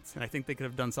 more minutes, and I think they could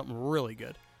have done something really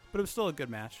good. But it was still a good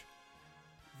match.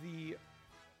 The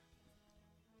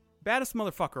Baddest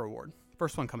Motherfucker Award,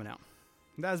 first one coming out.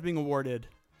 That is being awarded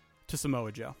to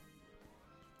Samoa Joe.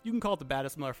 You can call it the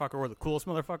Baddest Motherfucker or the Coolest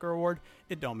Motherfucker Award.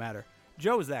 It don't matter.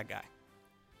 Joe is that guy.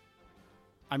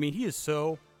 I mean, he is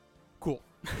so cool.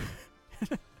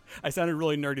 I sounded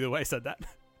really nerdy the way I said that.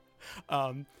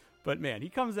 But man, he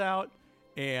comes out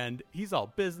and he's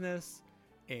all business,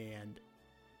 and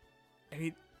I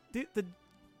mean,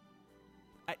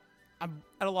 I'm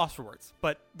at a loss for words.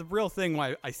 But the real thing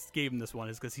why I gave him this one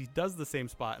is because he does the same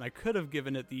spot, and I could have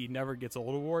given it the Never Gets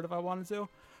Old award if I wanted to,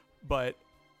 but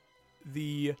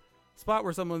the spot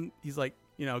where someone, he's like,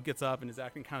 gets up and is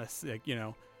acting kind of like,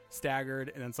 staggered,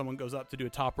 and then someone goes up to do a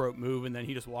top rope move, and then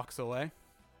he just walks away.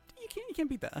 You can't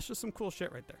beat that. That's just some cool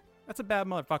shit right there. That's a bad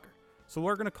motherfucker. So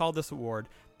we're going to call this award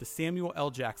the Samuel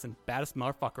L. Jackson Baddest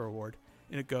Motherfucker Award,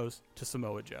 and it goes to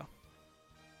Samoa Joe.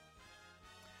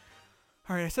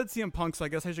 All right, I said CM Punk, so I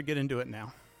guess I should get into it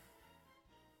now.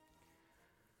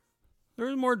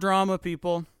 There's more drama,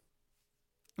 people,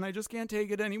 and I just can't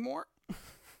take it anymore.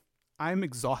 I'm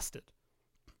exhausted.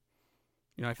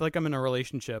 I feel like I'm in a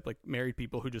relationship, like married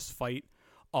people who just fight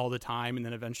all the time, and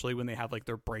then eventually when they have like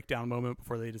their breakdown moment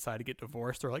before they decide to get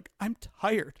divorced, they're like, I'm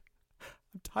tired.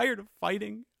 I'm tired of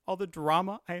fighting all the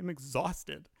drama. I am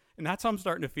exhausted. And that's how I'm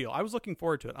starting to feel. I was looking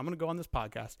forward to it. I'm going to go on this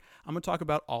podcast. I'm going to talk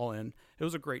about All In. It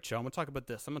was a great show. I'm going to talk about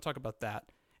this. I'm going to talk about that.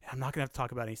 And I'm not going to have to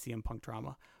talk about any CM Punk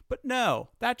drama. But no,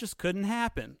 that just couldn't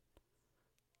happen.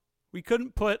 We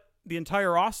couldn't put the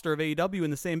entire roster of AEW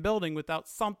in the same building without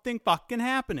something fucking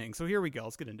happening. So here we go.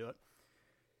 Let's get into it.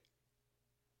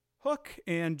 Hook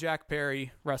and Jack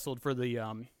Perry wrestled for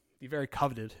the very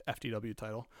coveted FTW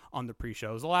title on the pre-show.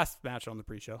 It was the last match on the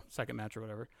pre-show, second match or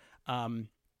whatever.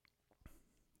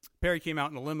 Perry came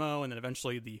out in a limo, and then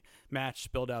eventually the match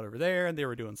spilled out over there, and they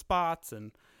were doing spots,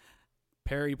 and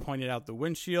Perry pointed out the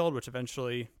windshield, which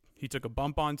eventually he took a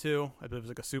bump onto. I believe it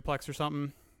was like a suplex or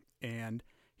something, and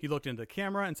he looked into the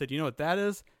camera and said, you know what that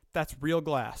is? That's real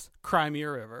glass. Cry me a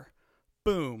river.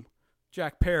 Boom.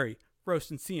 Jack Perry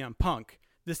roasting CM Punk.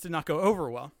 This did not go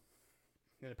over well.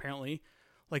 And apparently,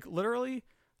 like literally,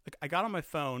 like I got on my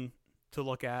phone to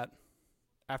look at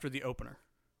after the opener.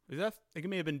 It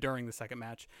may have been during the second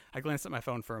match. I glanced at my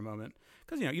phone for a moment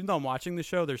because, even though I'm watching the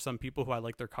show, there's some people who I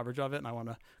like their coverage of it, and I want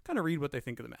to kind of read what they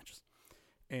think of the matches.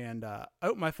 And I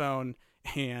opened my phone,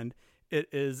 and it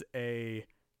is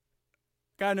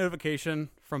got a notification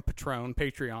from Patreon,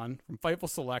 from Fightful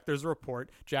Select. There's a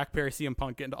report. Jack Perry, CM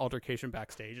Punk get into altercation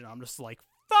backstage, and I'm just like,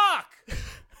 fuck!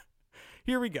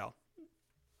 Here we go.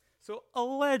 So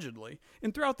allegedly,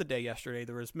 and throughout the day yesterday,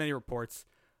 there was many reports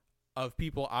of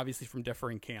people obviously from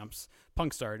differing camps.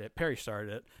 Punk started it. Perry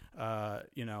started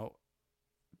it.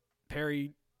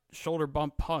 Perry shoulder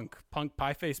bump Punk. Punk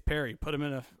pie face Perry. Put him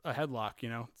in a headlock,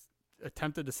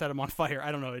 attempted to set him on fire.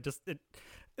 I don't know.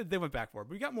 They went back for it.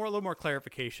 But we got a little more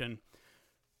clarification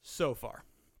so far.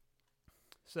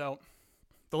 So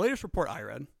the latest report I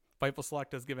read, Fightful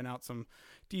Select has given out some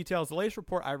details. The latest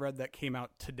report I read that came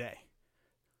out today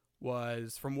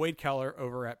was from Wade Keller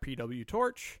over at PW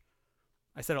Torch.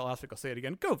 I said it last week, I'll say it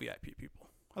again. Go VIP, people.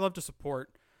 I love to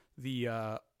support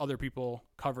the other people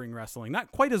covering wrestling.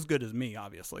 Not quite as good as me,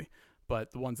 obviously,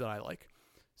 but the ones that I like.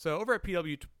 So over at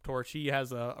PW Torch, he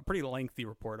has a pretty lengthy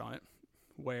report on it,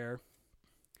 where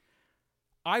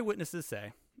eyewitnesses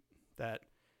say that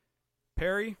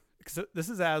Perry, because this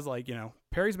is as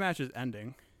Perry's match is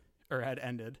ending, or had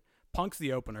ended. Punk's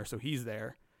the opener, so he's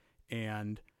there.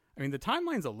 And, I mean, the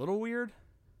timeline's a little weird.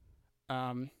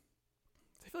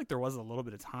 I feel like there was a little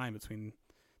bit of time between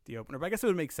the opener, but I guess it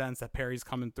would make sense that Perry's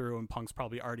coming through and Punk's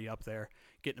probably already up there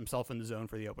getting himself in the zone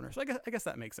for the opener. So I guess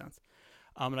that makes sense.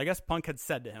 And I guess Punk had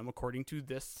said to him, according to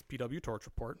this PW Torch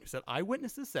report, he said,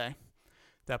 eyewitnesses say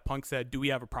that Punk said, do we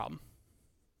have a problem?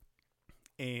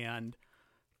 And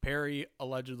Perry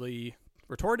allegedly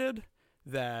retorted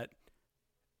that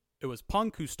it was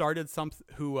Punk who started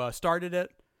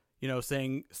it,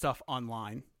 saying stuff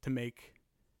online to make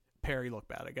Perry look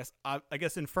bad. I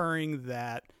guess inferring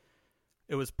that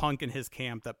it was Punk and his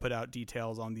camp that put out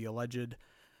details on the alleged.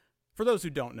 For those who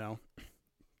don't know,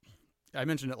 I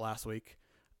mentioned it last week.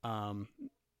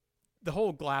 The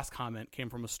whole glass comment came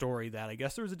from a story that I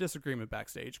guess there was a disagreement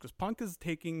backstage because Punk is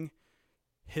taking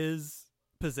his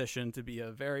position to be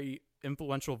a very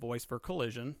influential voice for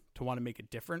Collision, to want to make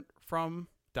it different from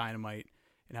Dynamite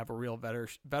and have a real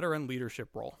veteran leadership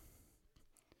role.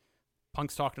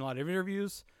 Punk's talked in a lot of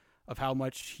interviews of how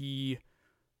much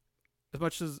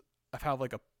of how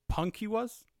like a punk he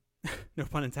was, no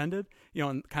pun intended,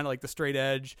 and kind of like the straight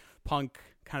edge punk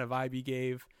kind of vibe he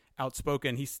gave,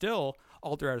 outspoken. He's still,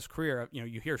 all throughout his career,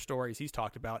 you hear stories he's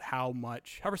talked about how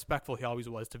respectful he always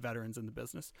was to veterans in the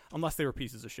business, unless they were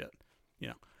pieces of shit,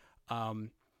 and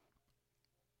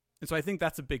so I think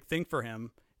that's a big thing for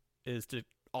him, is to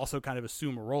also kind of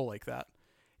assume a role like that.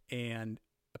 And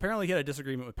apparently he had a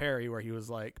disagreement with Perry where he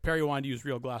was like, Perry wanted to use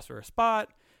real glass for a spot,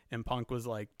 and Punk was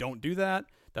like, don't do that.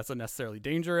 That's unnecessarily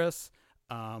dangerous.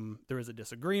 There was a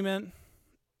disagreement.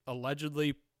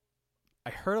 Allegedly,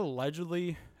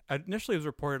 initially it was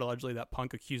reported allegedly that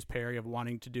Punk accused Perry of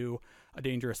wanting to do a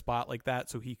dangerous spot like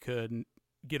that so he could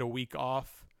get a week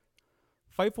off.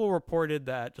 Fightful reported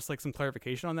that, just like some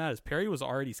clarification on that, is Perry was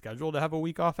already scheduled to have a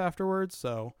week off afterwards.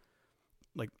 So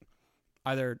like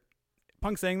either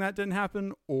Punk saying that didn't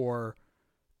happen or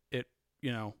it,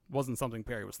 wasn't something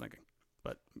Perry was thinking.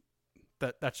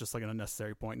 But that's just like an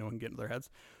unnecessary point. No one can get into their heads.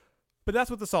 But that's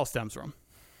what this all stems from.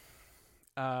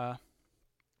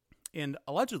 And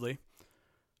allegedly,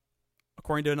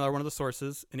 according to another one of the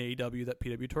sources in AEW that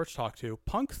PW Torch talked to,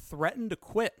 Punk threatened to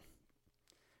quit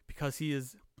because he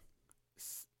has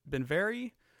been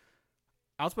very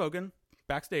outspoken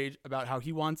backstage about how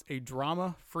he wants a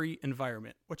drama-free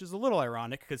environment, which is a little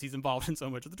ironic because he's involved in so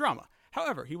much of the drama.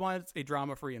 However, he wants a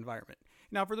drama-free environment.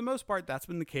 Now, for the most part, that's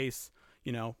been the case,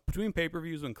 between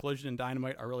pay-per-views when Collision and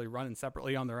Dynamite are really running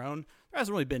separately on their own. There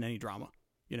hasn't really been any drama,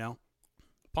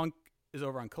 Punk is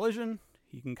over on Collision.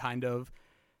 He can kind of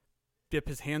dip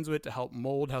his hands with it to help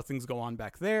mold how things go on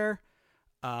back there,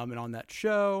 and on that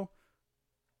show.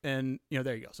 And,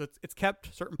 there you go. So it's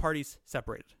kept certain parties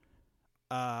separated.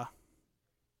 And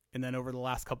then over the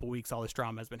last couple weeks, all this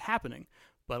drama has been happening.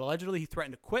 But allegedly, he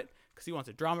threatened to quit because he wants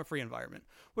a drama-free environment,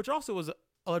 which also was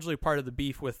allegedly part of the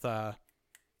beef with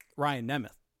Ryan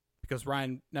Nemeth, because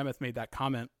Ryan Nemeth made that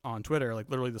comment on Twitter, like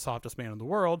literally the softest man in the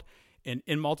world. And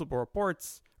in multiple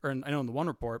reports, I know in the one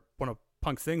report, one of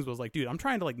Punk's things was like, dude, I'm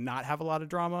trying to like not have a lot of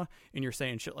drama, and you're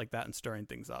saying shit like that and stirring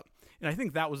things up. And I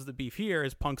think that was the beef here,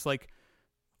 is Punk's like,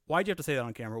 why'd you have to say that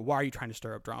on camera? Why are you trying to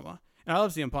stir up drama? And I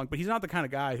love CM Punk, but he's not the kind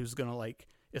of guy who's going to like,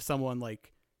 if someone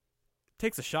like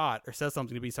takes a shot or says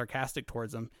something to be sarcastic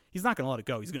towards him, he's not going to let it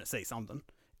go. He's going to say something.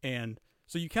 And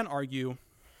so you could argue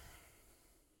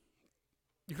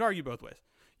both ways.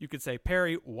 You could say,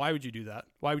 Perry, why would you do that?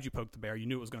 Why would you poke the bear? You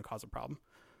knew it was going to cause a problem.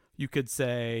 You could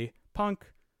say,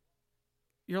 Punk,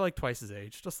 you're like twice his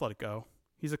age. Just let it go.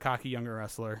 He's a cocky younger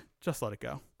wrestler. Just let it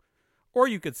go. Or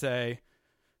you could say,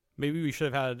 maybe we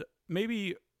should have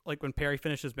like when Perry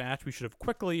finished his match, we should have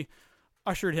quickly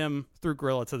ushered him through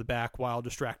Gorilla to the back while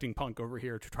distracting Punk over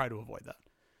here to try to avoid that.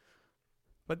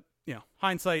 But,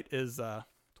 hindsight is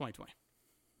 2020.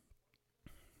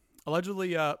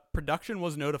 Allegedly, production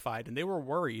was notified, and they were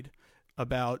worried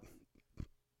about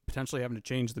potentially having to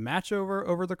change the match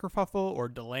over the kerfuffle or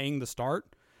delaying the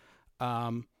start.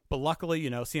 But luckily,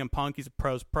 CM Punk, he's a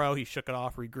pro's pro. He shook it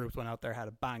off, regrouped, went out there, had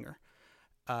a banger.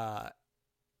 And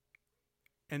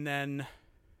then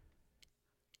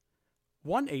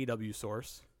one AEW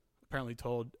source apparently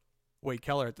told Wade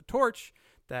Keller at the Torch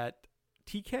that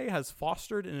TK has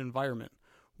fostered an environment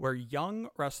where young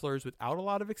wrestlers without a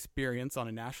lot of experience on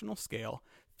a national scale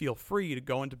feel free to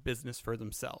go into business for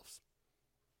themselves.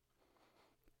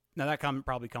 Now that comment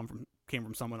probably came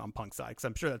from someone on Punk's side, because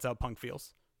I'm sure that's how Punk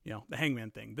feels. The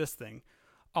Hangman thing, this thing,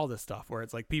 all this stuff, where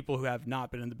it's like people who have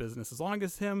not been in the business as long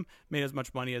as him, made as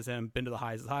much money as him, been to the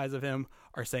highs of him,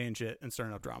 are saying shit and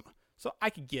stirring up drama. So I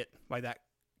could get why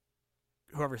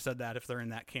whoever said that, if they're in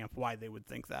that camp, why they would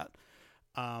think that.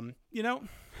 When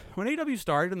AEW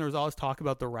started and there was all this talk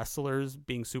about the wrestlers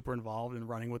being super involved and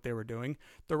running what they were doing,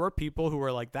 there were people who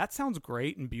were like, that sounds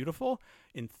great and beautiful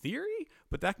in theory,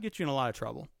 but that can get you in a lot of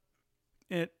trouble.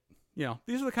 These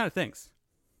are the kind of things,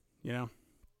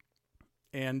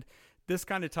 and this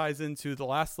kind of ties into the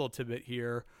last little tidbit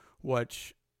here,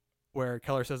 where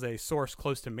Keller says a source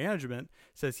close to management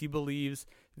says he believes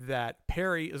that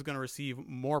Perry is going to receive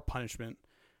more punishment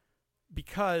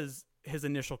because his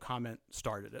initial comment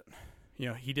started it.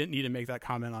 He didn't need to make that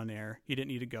comment on air. He didn't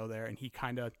need to go there. And he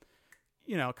kind of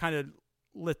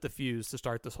lit the fuse to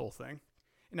start this whole thing.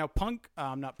 Now,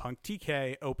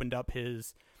 TK opened up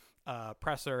his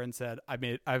presser and said, I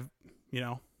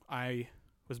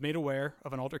was made aware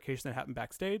of an altercation that happened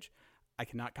backstage. I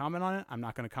cannot comment on it. I'm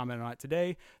not going to comment on it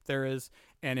today. There is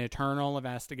an internal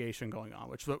investigation going on,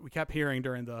 which is what we kept hearing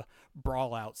during the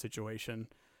brawl out situation,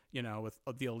 with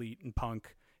the Elite and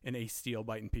Punk and Ace Steel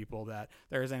biting people, that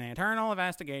there's an internal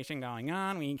investigation going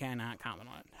on. We cannot comment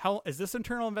on it. How is this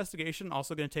internal investigation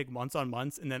also going to take months on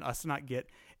months and then us to not get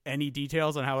any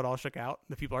details on how it all shook out?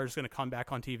 The people are just going to come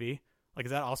back on TV. Like,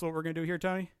 is that also what we're going to do here,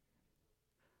 Tony?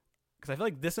 Because I feel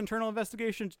like this internal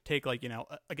investigation should take like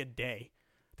a day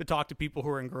to talk to people who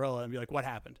are in Gorilla and be like, what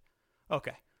happened?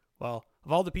 Okay, well,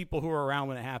 of all the people who were around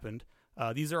when it happened,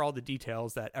 these are all the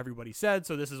details that everybody said,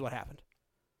 so this is what happened.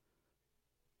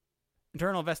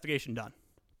 Internal investigation done.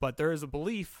 But there is a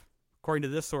belief, according to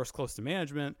this source close to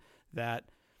management, that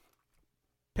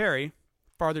Perry,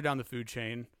 farther down the food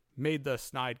chain, made the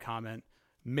snide comment,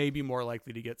 may be more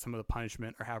likely to get some of the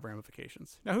punishment or have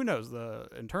ramifications. Now, who knows? The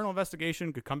internal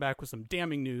investigation could come back with some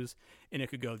damning news, and it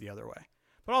could go the other way.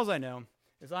 But all I know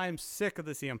is I am sick of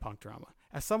the CM Punk drama.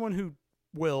 As someone who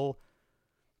will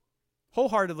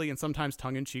wholeheartedly and sometimes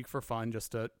tongue-in-cheek for fun,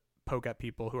 just to poke at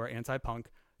people who are anti-Punk,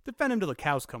 defend him till the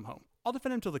cows come home. I'll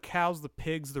defend him till the cows, the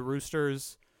pigs, the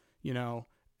roosters,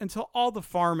 until all the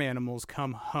farm animals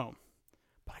come home.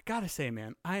 But I gotta say,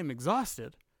 man, I am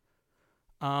exhausted.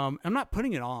 I'm not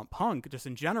putting it all on Punk, just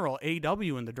in general,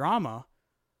 AEW and the drama.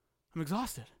 I'm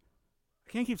exhausted.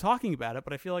 I can't keep talking about it,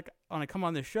 but I feel like when I come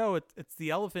on this show, it's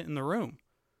the elephant in the room,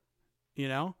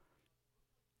 And,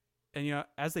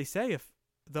 as they say, if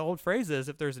the old phrase is,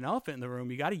 if there's an elephant in the room,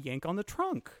 you got to yank on the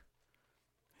trunk.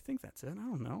 I think that's it. I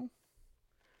don't know.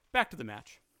 Back to the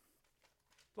match.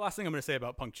 The last thing I'm going to say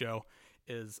about Punk Joe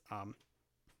is,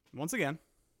 once again,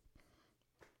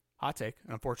 hot take,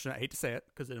 and unfortunate, I hate to say it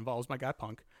because it involves my guy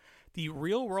Punk. The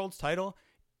Real World's title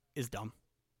is dumb.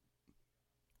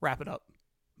 Wrap it up.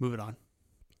 Move it on.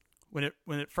 When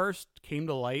it first came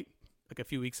to light, like a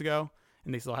few weeks ago,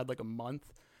 and they still had like a month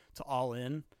to All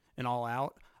In and All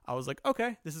Out, I was like,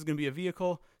 okay, this is going to be a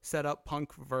vehicle set up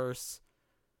Punk versus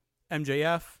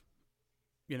MJF,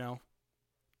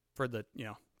 for the,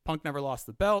 Punk never lost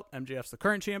the belt. MJF's the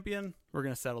current champion. We're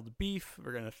going to settle the beef.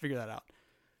 We're going to figure that out.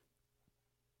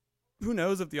 Who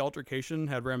knows if the altercation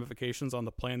had ramifications on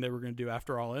the plan they were going to do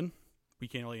after All In? We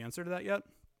can't really answer to that yet.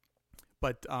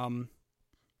 But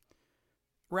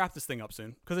wrap this thing up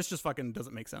soon, because this just fucking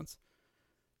doesn't make sense.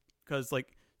 Because,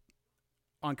 like,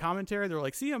 on commentary, they're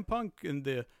like, CM Punk and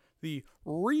the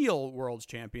real world's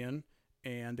champion,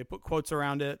 and they put quotes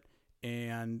around it,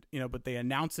 and, but they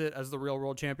announce it as the real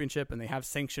world championship, and they have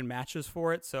sanctioned matches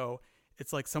for it, so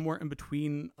it's like somewhere in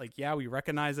between, like, yeah, we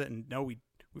recognize it, and no, we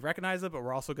recognize it, but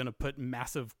we're also going to put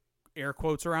massive air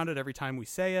quotes around it every time we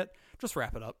say it. Just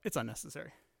wrap it up. It's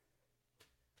unnecessary.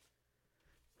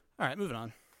 All right, moving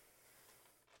on.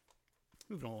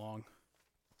 Moving along.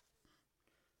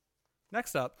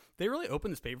 Next up, they really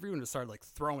opened this pay-per-view and just started like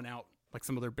throwing out like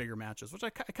some of their bigger matches, which I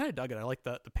kind of dug it. I like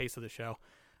the pace of the show.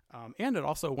 And it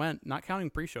also went, not counting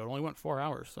pre-show, it only went 4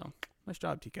 hours. So nice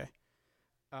job, TK.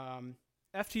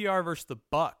 FTR versus the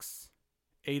Bucks.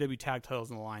 AEW tag titles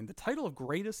on the line. The title of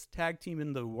greatest tag team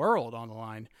in the world on the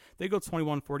line. They go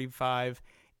 21-45,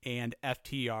 and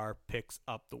FTR picks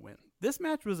up the win. This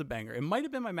match was a banger. It might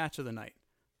have been my match of the night.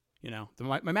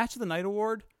 My match of the night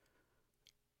award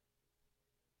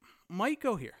might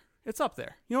go here. It's up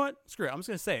there. You know what? Screw it. I'm just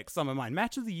going to say it because it's on my mind.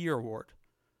 Match of the Year award.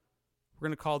 We're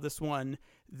going to call this one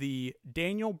the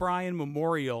Daniel Bryan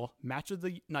Memorial Match of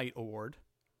the Night award.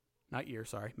 Not year,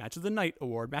 sorry. Match of the Night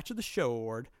award. Match of the Show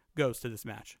award goes to this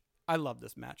match. I love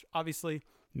this match. Obviously,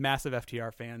 massive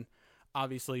FTR fan.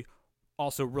 Obviously,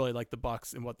 also really like the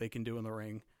Bucks and what they can do in the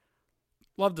ring.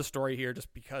 Love the story here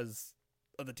just because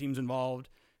of the teams involved.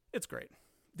 It's great.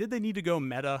 Did they need to go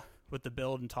meta with the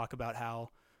build and talk about how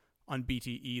on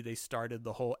BTE they started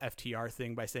the whole FTR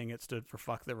thing by saying it stood for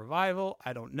Fuck the Revival?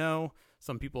 I don't know.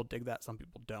 Some people dig that, some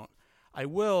people don't. I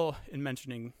will, in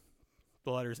mentioning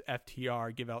the letters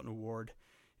FTR, give out an award.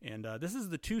 And this is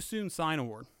the Too Soon Sign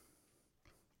Award.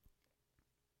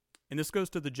 And this goes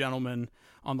to the gentleman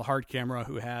on the hard camera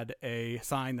who had a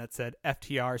sign that said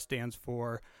FTR stands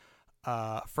for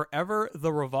Forever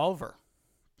the Revolver.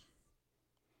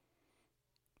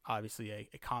 Obviously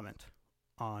a comment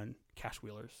on Cash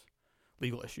Wheeler's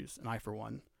legal issues. And I, for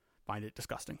one, find it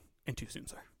disgusting and too soon,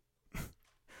 sir.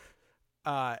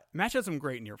 Match has some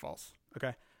great near falls.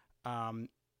 Okay.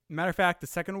 Matter of fact, the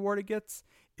second award it gets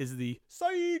is the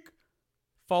Psych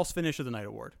False Finish of the Night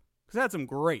award. Because it had some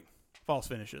great false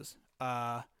finishes.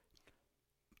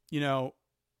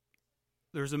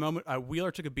 there's a moment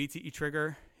Wheeler took a BTE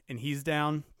trigger and he's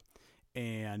down,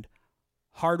 and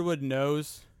Hardwood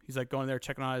knows. He's like going there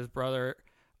checking on his brother.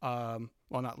 Well,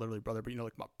 not literally brother, but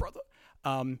like my brother.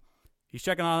 He's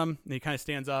checking on him, and he kind of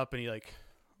stands up and he like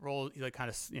rolls. He like kind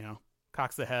of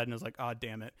cocks the head and is like, "Oh,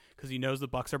 damn it," because he knows the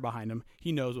Bucks are behind him.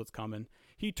 He knows what's coming.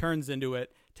 He turns into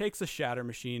it, takes a shatter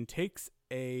machine, takes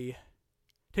a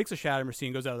shatter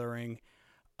machine, goes out of the ring.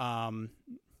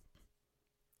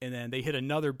 And then they hit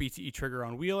another BTE trigger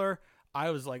on Wheeler.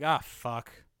 I was like,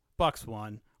 fuck. Bucks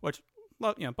won. Which,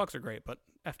 well, Bucks are great, but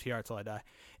FTR till I die.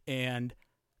 And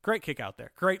great kick out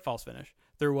there. Great false finish.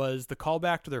 There was the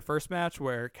callback to their first match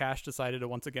where Cash decided to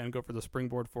once again go for the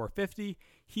springboard 450.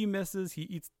 He misses. He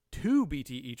eats 2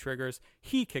 BTE triggers.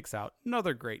 He kicks out.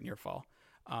 Another great near fall.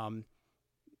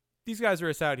 These guys are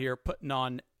just out here putting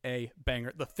on a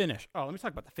banger. The finish. Oh, let me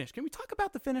talk about the finish. Can we talk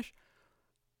about the finish?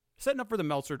 Setting up for the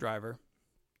Meltzer driver.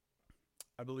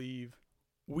 I believe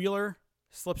Wheeler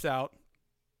slips out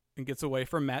and gets away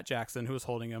from Matt Jackson, who was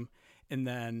holding him. And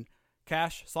then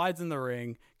Cash slides in the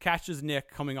ring, catches Nick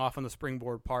coming off on the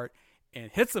springboard part, and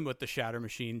hits him with the shatter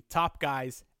machine. Top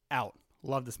guys out.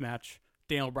 Love this match.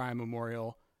 Daniel Bryan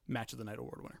Memorial Match of the Night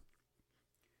Award winner.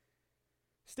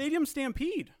 Stadium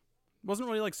Stampede. Wasn't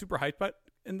really like super hyped about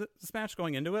in this match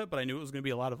going into it, but I knew it was going to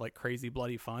be a lot of like crazy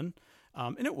bloody fun.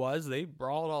 And it was. They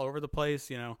brawled all over the place.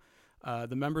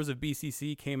 The members of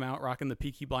BCC came out rocking the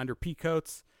Peaky Blinder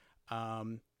peacoats.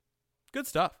 Good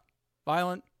stuff.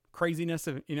 Violent craziness.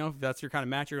 If that's your kind of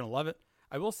match, you're going to love it.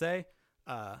 I will say,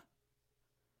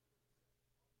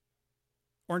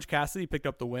 Orange Cassidy picked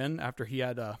up the win after he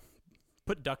had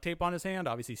put duct tape on his hand,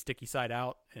 obviously sticky side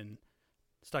out, and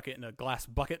stuck it in a glass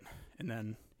bucket, and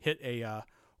then hit a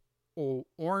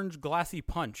orange glassy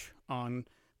punch on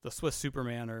the Swiss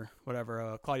Superman or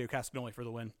whatever, Claudio Castagnoli for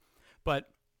the win. But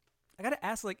I gotta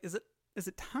ask, like, is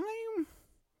it time?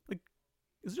 Like,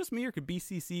 is it just me, or could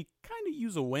BCC kind of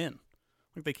use a win?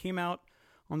 Like, they came out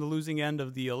on the losing end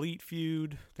of the Elite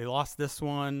feud. They lost this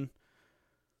one.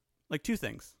 Like, 2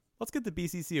 things. Let's get the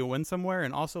BCC a win somewhere,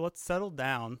 and also let's settle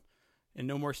down and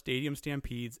no more stadium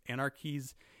stampedes,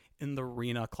 anarchies in the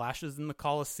arena, clashes in the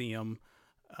Coliseum,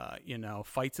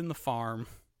 fights in the farm,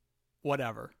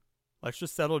 whatever. Let's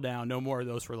just settle down. No more of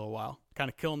those for a little while. Kind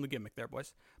of killing the gimmick there,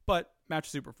 boys. But match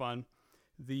super fun.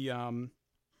 The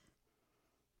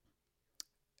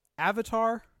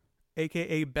Avatar,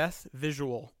 a.k.a. Best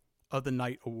Visual of the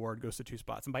Night Award, goes to 2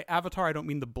 spots. And by Avatar, I don't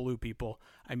mean the blue people.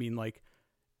 I mean, like,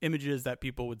 images that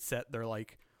people would set their,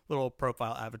 like, little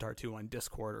profile avatar to on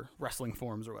Discord or wrestling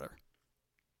forums or whatever.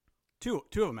 Two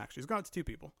of them, actually. It's gone to 2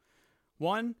 people.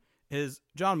 One is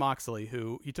John Moxley,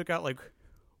 who he took out, like,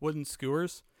 wooden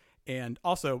skewers. And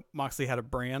also, Moxley had a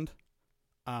brand,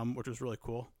 which was really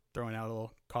cool. Throwing out a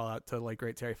little call out to, like,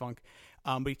 Great Terry Funk.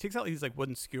 But he takes out these, like,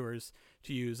 wooden skewers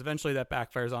to use. Eventually, that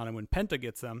backfires on him when Penta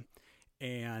gets them.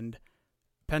 And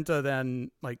Penta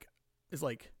then, like, is,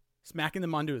 like, smacking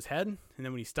them onto his head. And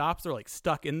then when he stops, they're, like,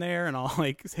 stuck in there and all,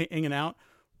 like, hanging out.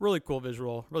 Really cool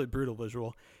visual. Really brutal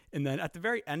visual. And then at the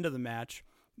very end of the match,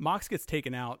 Mox gets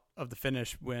taken out of the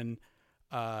finish when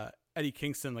Eddie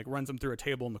Kingston, like, runs him through a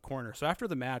table in the corner. So after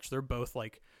the match, they're both,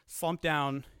 like, slumped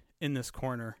down in this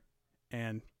corner,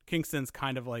 and Kingston's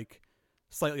kind of, like,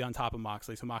 slightly on top of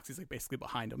Moxley. So Moxley's, like, basically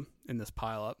behind him in this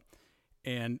pile up.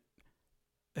 And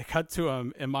they cut to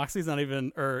him, and Kingston's not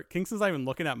even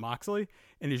looking at Moxley,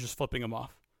 and he's just flipping him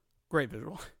off. Great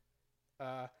visual.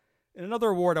 And another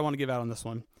award I want to give out on this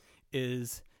one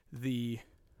is the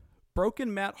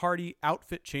Broken Matt Hardy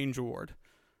Outfit Change Award.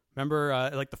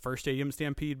 Remember, like, the first Stadium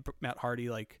Stampede, Matt Hardy,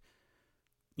 like,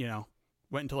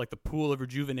 went into, like, the pool of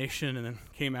rejuvenation and then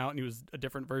came out and he was a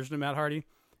different version of Matt Hardy. And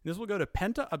this will go to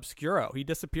Penta Obscuro. He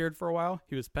disappeared for a while.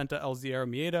 He was Penta El Zero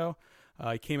Miedo.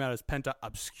 He came out as Penta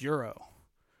Obscuro,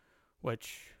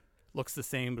 which looks the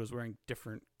same but is wearing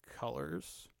different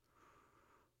colors.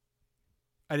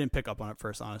 I didn't pick up on it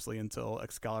first, honestly, until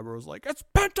Excalibur was like, "It's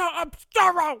Penta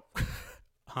Obscuro!"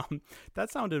 That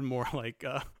sounded more like,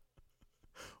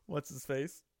 what's his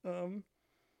face?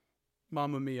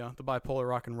 Mamma Mia, the bipolar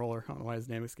rock and roller. I don't know why his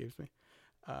name escapes me.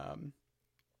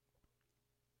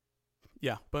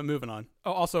 Yeah, but moving on.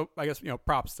 Oh, also, I guess,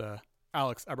 props to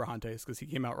Alex Abrahantes, because he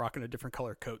came out rocking a different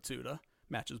color coat, too, to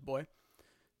match his boy.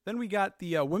 Then we got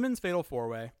the women's Fatal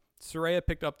 4-Way. Saraya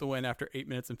picked up the win after 8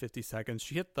 minutes and 50 seconds.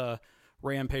 She hit the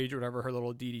Rampage, or whatever her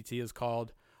little DDT is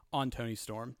called, on Toni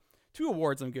Storm. 2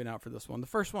 awards I'm giving out for this one. The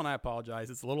first one, I apologize,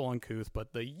 it's a little uncouth,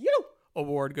 but the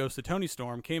award goes to Toni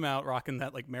Storm. Came out rocking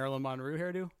that, like, Marilyn Monroe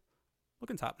hairdo.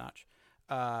 Looking top notch.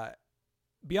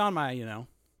 Beyond my,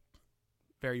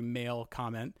 very male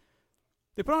comment,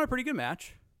 they put on a pretty good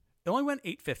match. It only went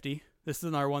 850, This is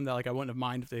another one that like I wouldn't have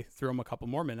minded if they threw him a couple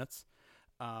more minutes.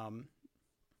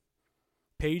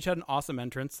 Paige had an awesome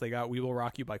entrance. They got We Will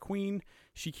Rock You by Queen.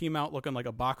 She came out looking like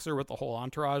a boxer with the whole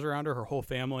entourage around her whole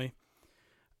family.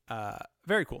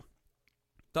 Very cool.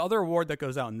 The other award that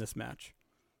goes out in this match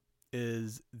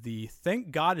is the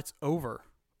Thank God It's Over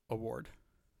award.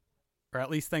 Or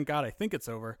at least thank God I think it's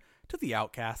over, to the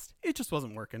Outcast. It just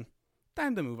wasn't working.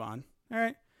 Time to move on. All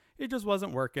right? It just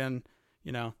wasn't working.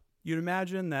 You know, you'd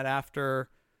imagine that after,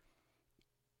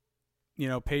 you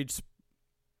know, Paige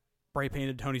spray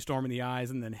painted Toni Storm in the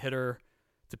eyes and then hit her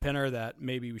to pin her, that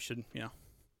maybe we should, you know,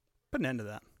 put an end to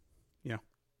that. You know,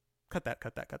 cut that.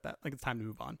 Like, it's time to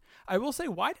move on. I will say,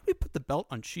 why did we put the belt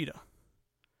on Sheeta?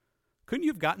 Couldn't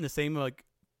you have gotten the same, like,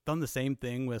 done the same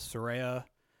thing with Saraya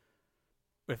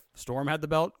if Storm had the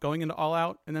belt going into All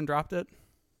Out and then dropped it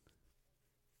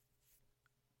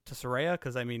to Saraya?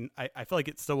 Because, I mean, I feel like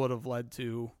it still would have led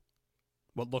to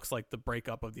what looks like the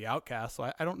breakup of the Outcast.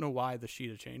 So I don't know why the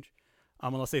Sheeta change.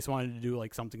 Unless they just wanted to do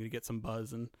like something to get some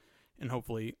buzz and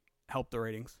hopefully help the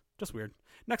ratings. Just weird.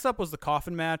 Next up was the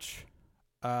coffin match.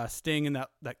 Sting and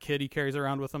that kid he carries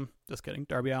around with him. Just kidding.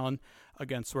 Darby Allin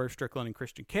against Swerve Strickland and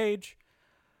Christian Cage.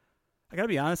 I gotta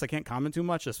be honest, I can't comment too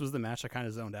much. This was the match I kind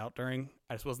of zoned out during.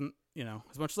 I just wasn't, you know,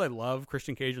 as much as I love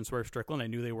Christian Cage and Swerve Strickland, I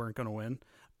knew they weren't going to win.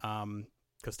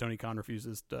 Because Tony Khan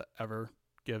refuses to ever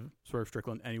give Swerve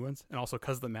Strickland any wins. And also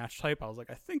because of the match type, I was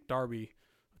like, I think Darby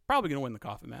is probably going to win the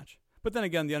coffin match. But then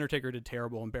again, The Undertaker did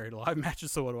terrible and Buried Alive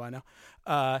matches, so what do I know?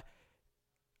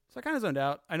 So I kind of zoned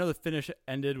out. I know the finish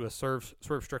ended with Swerve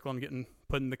Strickland getting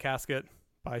put in the casket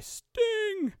by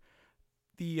Sting.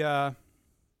 The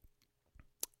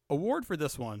award for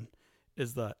this one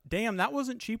is the Damn That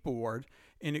Wasn't Cheap award,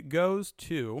 and it goes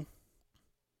to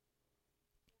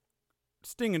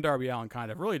Sting and Darby Allin,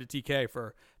 kind of, really to TK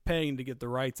for paying to get the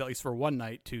rights, at least for one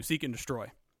night, to Seek and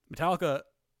Destroy. Metallica,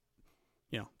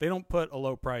 you know, they don't put a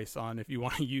low price on if you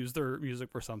want to use their music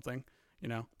for something. You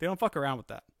know, they don't fuck around with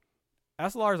that.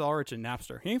 Ask Lars Ulrich and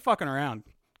Napster. He ain't fucking around.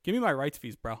 Give me my rights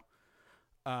fees, bro.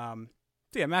 So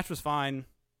yeah, match was fine.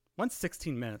 Went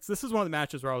 16 minutes. This is one of the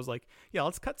matches where I was like, yeah,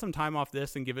 let's cut some time off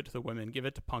this and give it to the women. Give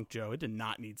it to Punk Joe. It did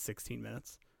not need 16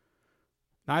 minutes.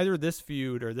 Neither this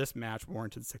feud or this match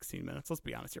warranted 16 minutes. Let's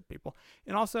be honest here, people.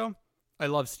 And also, I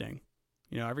love Sting.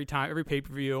 You know, every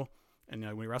pay-per-view, and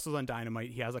when he wrestles on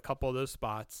Dynamite, he has a couple of those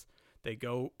spots. They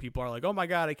go, people are like, oh my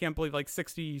God, I can't believe like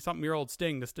 60-something-year-old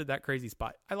Sting just did that crazy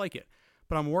spot. I like it.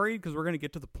 But I'm worried because we're going to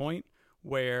get to the point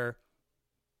where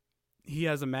he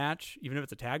has a match, even if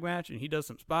it's a tag match, and he does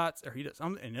some spots or he does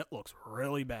something, and it looks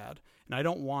really bad. And I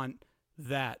don't want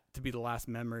that to be the last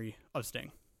memory of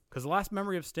Sting. Because the last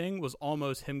memory of Sting was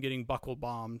almost him getting buckle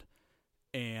bombed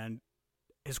and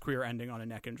his career ending on a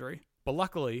neck injury. But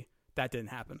luckily, that didn't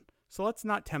happen. So let's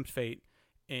not tempt fate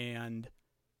and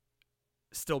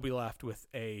still be left with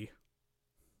a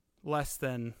less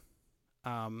than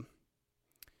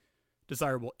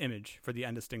desirable image for the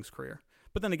end of Sting's career.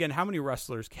 But then again, how many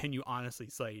wrestlers can you honestly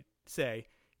say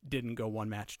didn't go one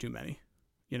match too many?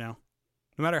 You know,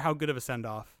 no matter how good of a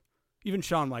send-off. Even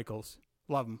Shawn Michaels,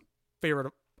 love him.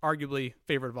 Arguably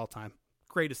favorite of all time.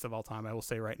 Greatest of all time, I will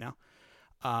say right now.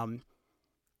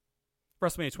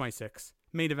 WrestleMania 26.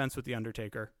 Main events with The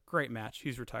Undertaker. Great match.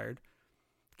 He's retired.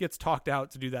 Gets talked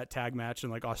out to do that tag match in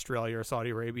like Australia or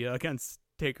Saudi Arabia against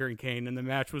Taker and Kane, and the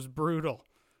match was brutal.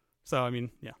 So, I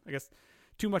mean, yeah, I guess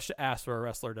too much to ask for a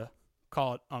wrestler to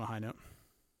call it on a high note.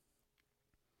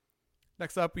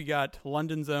 Next up, we got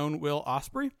London's own Will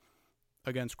Ospreay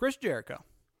against Chris Jericho,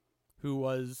 who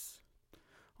was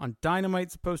on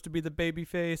Dynamite supposed to be the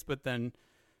babyface, but then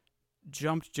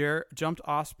jumped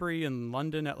Ospreay in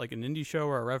London at like an indie show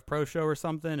or a Rev Pro show or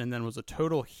something, and then was a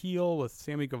total heel with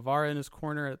Sammy Guevara in his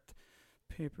corner at the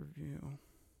pay-per-view.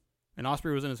 And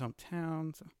Ospreay was in his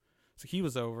hometown, so he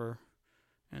was over.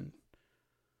 And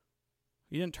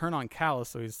he didn't turn on Callis,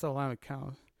 so he's still alive with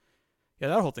Callis. Yeah,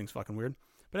 that whole thing's fucking weird.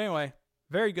 But anyway,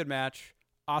 very good match.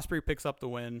 Ospreay picks up the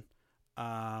win.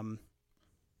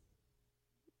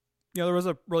 There was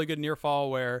a really good near fall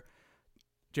where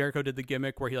Jericho did the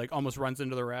gimmick where he like almost runs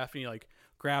into the ref and he like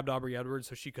grabbed Aubrey Edwards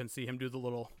so she couldn't see him do the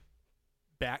little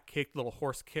back kick, the little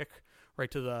horse kick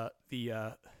right to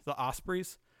the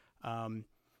Ospreys. And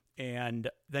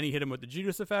then he hit him with the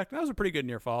Judas effect. And that was a pretty good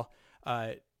near fall.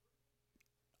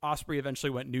 Ospreay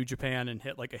eventually went New Japan and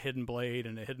hit like a hidden blade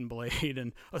and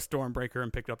a Stormbreaker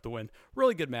and picked up the win.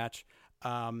 Really good match.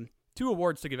 2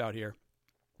 awards to give out here.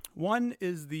 One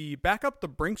is the Back Up the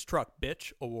Brinks Truck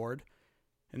Bitch award.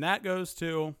 And that goes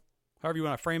to, however you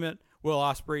want to frame it, Will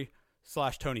Ospreay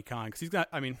 / Tony Khan. Because he's got,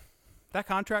 I mean, that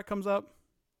contract comes up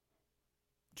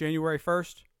January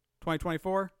 1st,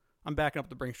 2024. I'm backing up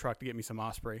the Brinks truck to get me some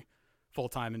Ospreay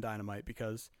full-time in Dynamite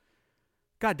because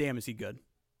goddamn is he good.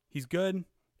 He's good.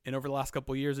 And over the last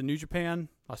couple of years in New Japan,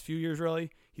 last few years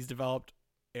really, he's developed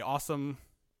an awesome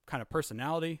kind of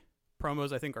personality.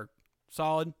 Promos I think are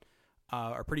solid,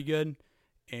 are pretty good.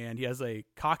 And he has a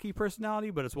cocky personality,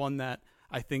 but it's one that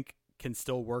I think can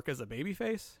still work as a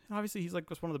babyface. And obviously he's like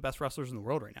just one of the best wrestlers in the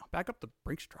world right now. Back up the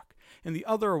Brinks truck. And the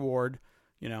other award,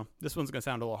 this one's going to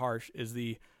sound a little harsh, is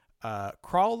the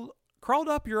crawled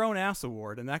up your own ass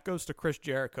award, and that goes to Chris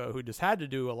Jericho, who just had to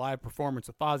do a live performance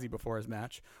with Fozzy before his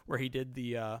match, where he did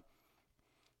the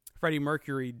Freddie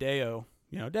Mercury Deo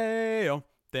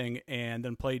thing, and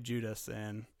then played Judas,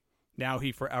 and now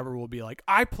he forever will be like,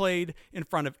 I played in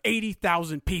front of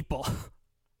 80,000 people.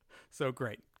 So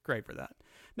great for that.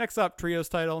 Next up, Trios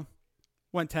title,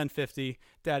 went 10-50,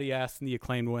 Daddy Ass and the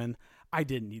Acclaimed win. I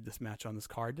didn't need this match on this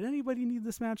card. Did anybody need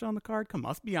this match on the card? Come on,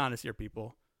 let's be honest here,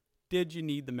 people. Did you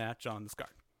need the match on this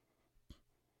card?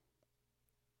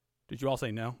 Did you all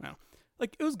say no? No.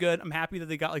 Like, it was good. I'm happy that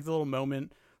they got like the little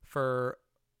moment for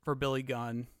Billy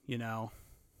Gunn. The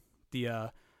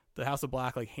House of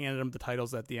Black like handed him the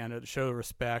titles at the end to show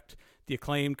respect. The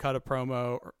Acclaimed cut a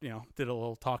promo, or, did a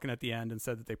little talking at the end and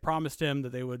said that they promised him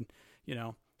that they would,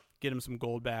 get him some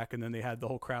gold back, and then they had the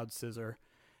whole crowd scissor.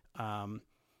 Fun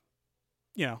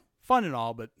and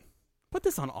all, but put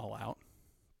this on All Out.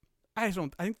 I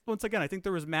think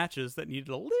there was matches that needed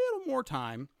a little more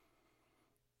time,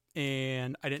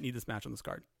 and I didn't need this match on this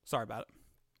card. Sorry about it.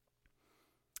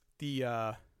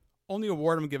 The only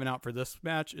award I'm giving out for this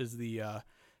match is the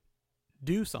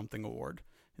Do Something Award,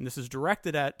 and this is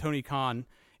directed at Tony Khan,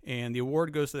 and the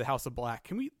award goes to the House of Black.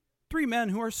 Three men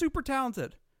who are super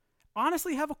talented,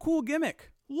 honestly have a cool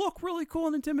gimmick, look really cool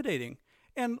and intimidating,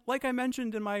 and like I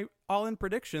mentioned in my all-in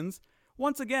predictions,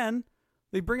 once again,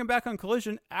 they bring them back on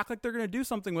Collision, act like they're going to do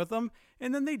something with them,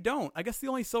 and then they don't. I guess the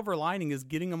only silver lining is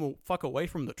getting them a fuck away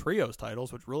from the Trios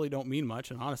titles, which really don't mean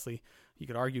much, and honestly, you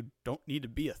could argue don't need to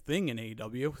be a thing in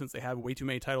AEW since they have way too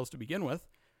many titles to begin with.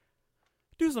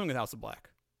 Do something with House of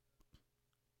Black.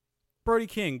 Brody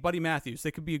King, Buddy Matthews,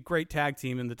 they could be a great tag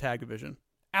team in the tag division.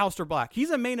 Aleister Black, he's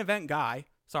a main event guy.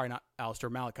 Sorry, not Aleister,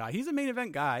 Malachi. He's a main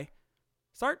event guy.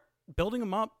 Start building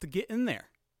him up to get in there.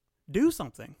 Do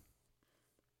something.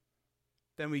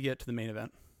 Then we get to the main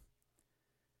event.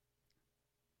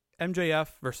 MJF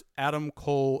versus Adam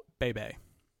Cole Bebe.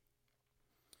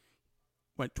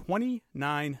 Went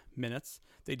 29 minutes.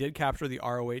 They did capture the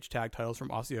ROH tag titles from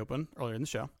Aussie Open earlier in the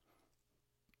show.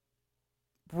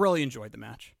 Really enjoyed the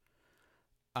match.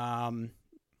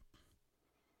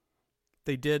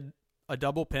 They did a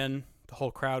double pin. The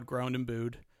whole crowd groaned and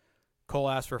booed. Cole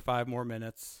asked for 5 more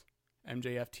minutes.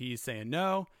 MJF teased saying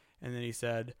no. And then he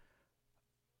said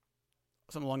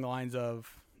something along the lines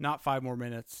of, not 5 more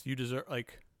minutes. You deserve,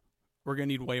 we're going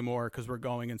to need way more because we're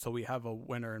going until we have a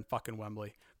winner in fucking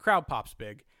Wembley. Crowd pops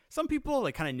big. Some people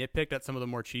kind of nitpicked at some of the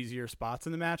more cheesier spots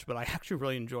in the match, but I actually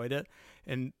really enjoyed it.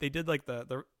 And they did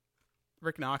the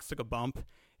Rick Knox took a bump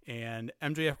and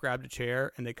MJF grabbed a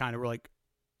chair and they kind of were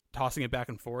tossing it back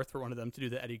and forth for one of them to do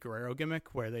the Eddie Guerrero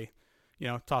gimmick where they,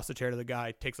 toss the chair to the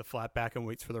guy, takes a flat back and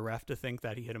waits for the ref to think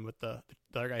that he hit him with the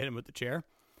other guy hit him with the chair.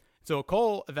 So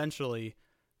Cole eventually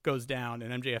goes down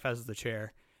and MJF has the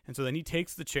chair. And so then he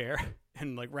takes the chair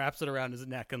and wraps it around his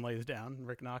neck and lays down. And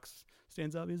Rick Knox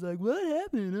stands up. He's like, what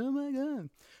happened? Oh my God.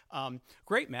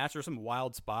 Great match. There's some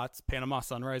wild spots. Panama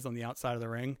Sunrise on the outside of the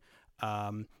ring.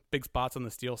 Big spots on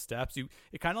the steel steps.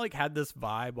 It kind of had this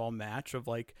vibe all match of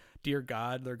dear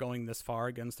God, they're going this far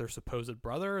against their supposed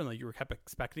brother. And you were kept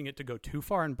expecting it to go too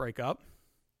far and break up.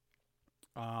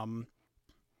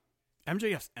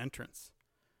 MJF's entrance.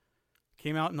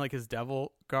 Came out in his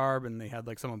devil garb, and they had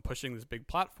someone pushing this big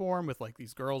platform with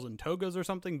these girls in togas or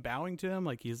something bowing to him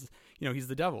he's he's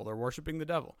the devil. They're worshiping the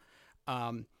devil.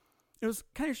 It was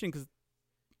kind of interesting because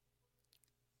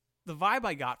the vibe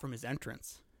I got from his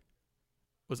entrance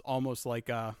was almost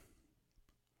this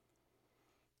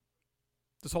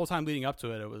whole time leading up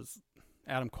to it was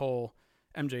Adam Cole,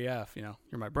 MJF,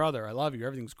 you're my brother, I love you,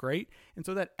 everything's great. And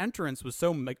so that entrance was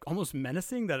so almost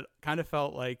menacing that it kind of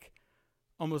felt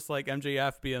almost like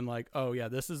MJF being oh yeah,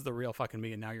 this is the real fucking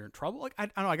me and now you're in trouble. I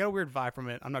don't know, I got a weird vibe from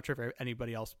it. I'm not sure if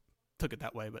anybody else took it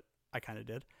that way, but I kind of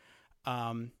did.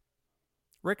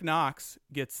 Rick Knox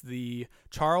gets the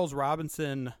Charles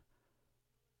Robinson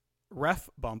Ref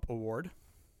Bump Award.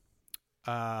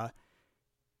 For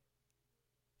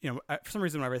some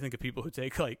reason whenever I think of people who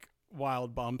take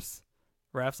wild bumps,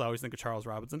 refs, I always think of Charles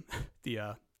Robinson,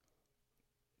 the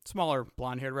smaller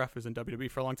blonde-haired ref who's in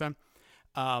WWE for a long time.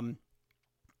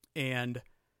 And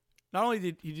not only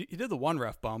did he did the one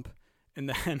ref bump, and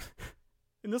then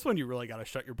And this one you really got to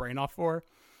shut your brain off for.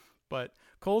 But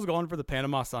Cole's going for the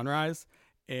Panama Sunrise,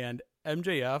 and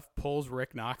MJF pulls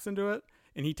Rick Knox into it,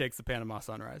 and he takes the Panama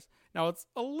Sunrise. Now, it's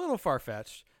a little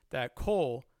far-fetched that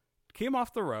Cole came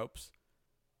off the ropes.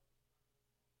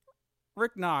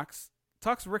 Rick Knox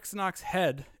tucks Rick Knox's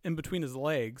head in between his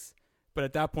legs, but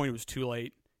at that point it was too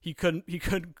late. He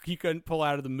couldn't pull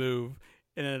out of the move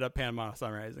and ended up Panama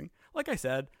Sunrising. Like I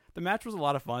said, the match was a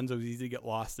lot of fun, so it was easy to get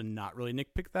lost and not really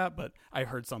nitpick that, but I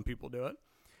heard some people do it.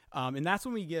 And that's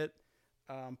when we get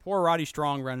poor Roddy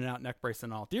Strong running out, neck brace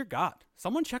and all. Dear God,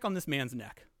 someone check on this man's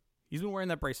neck. He's been wearing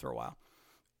that brace for a while.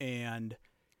 And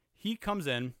he comes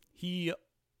in, he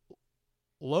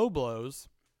low blows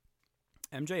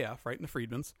MJF right in the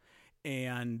Freedmans,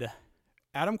 and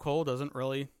Adam Cole doesn't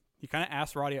really, he kind of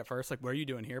asks Roddy at first, like, what are you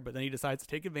doing here? But then he decides to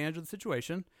take advantage of the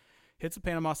situation, hits a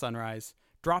Panama Sunrise,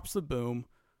 drops the boom,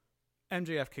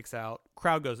 MJF kicks out,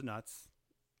 crowd goes nuts.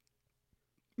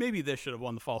 Maybe this should have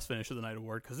won the False Finish of the Night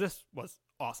award, because this was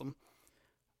awesome.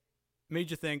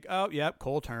 Made you think, oh, yep,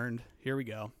 Cole turned. Here we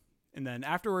go. And then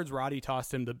afterwards, Roddy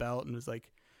tossed him the belt and was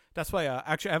like, that's why,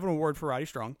 actually, I have an award for Roddy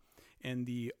Strong. And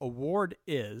the award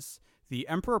is the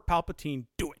Emperor Palpatine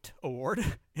Do It Award.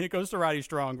 And it goes to Roddy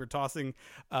Strong for tossing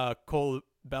Cole the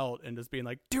belt and just being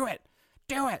like, do it.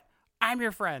 I'm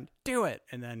your friend. Do it.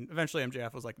 And then eventually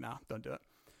MJF was like, nah, don't do it.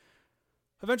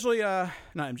 Eventually, not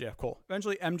MJF, Cole.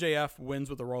 Eventually, MJF wins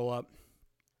with a roll-up.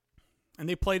 And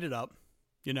they played it up,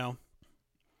 you know.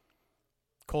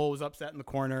 Cole was upset in the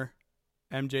corner.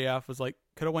 MJF was like,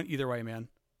 could have went either way, man.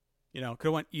 You know, could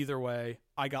have went either way.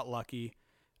 I got lucky.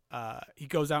 He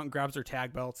goes out and grabs their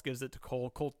tag belts, gives it to Cole.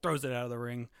 Cole throws it out of the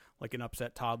ring like an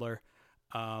upset toddler.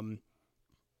 And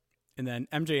then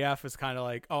MJF is kind of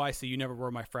like, oh, I see. You never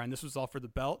were my friend. This was all for the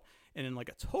belt. And in like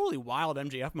a totally wild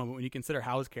MJF moment when you consider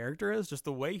how his character is, just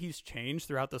the way he's changed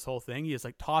throughout this whole thing, he just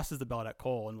like tosses the belt at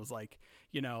Cole and was like,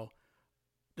 you know,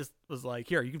 just was like,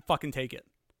 here, you can fucking take it.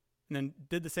 And then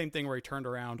did the same thing where he turned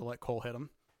around to let Cole hit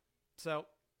him. So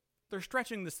they're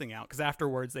stretching this thing out because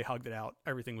afterwards they hugged it out.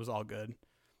 Everything was all good.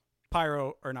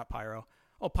 Pyro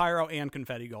and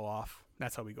confetti go off.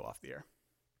 That's how we go off the air.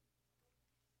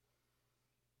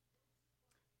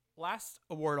 Last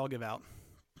award I'll give out.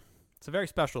 It's a very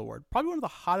special award. Probably one of the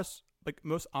hottest, like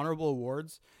most honorable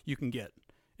awards you can get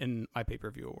in my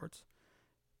pay-per-view awards.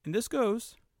 And this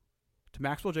goes to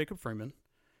Maxwell Jacob Freeman.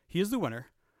 He is the winner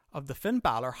of the Finn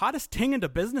Balor Hottest Ting into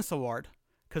Business Award.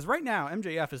 Because right now,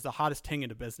 MJF is the hottest ting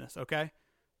into business, okay?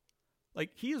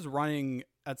 Like, he is running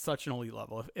at such an elite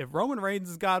level. If Roman Reigns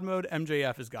is God mode,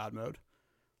 MJF is God mode.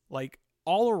 Like,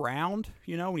 all around,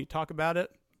 you know, when you talk about it,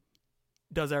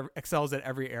 excels at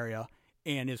every area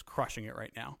and is crushing it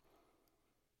right now.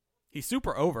 He's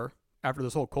super over after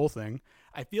this whole Cole thing.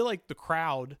 I feel like the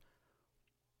crowd,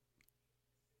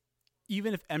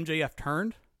 even if MJF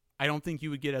turned, I don't think you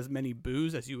would get as many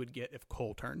boos as you would get if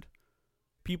Cole turned.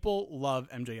 People love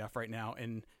MJF right now,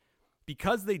 and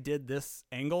because they did this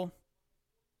angle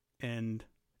and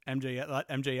let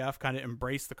MJF kind of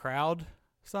embrace the crowd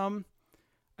some,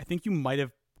 I think you might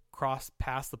have crossed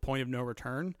past the point of no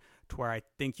return to where I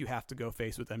think you have to go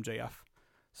face with MJF.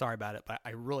 Sorry about it, but I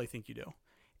really think you do.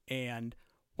 And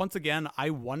once again,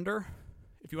 I wonder,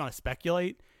 if you want to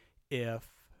speculate, if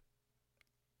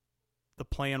the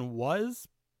plan was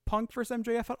Punk versus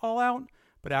MJF at All Out,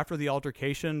 but after the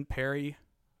altercation, Perry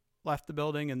left the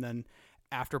building, and then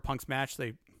after Punk's match,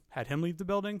 they had him leave the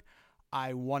building.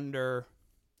 I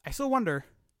still wonder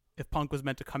if Punk was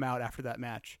meant to come out after that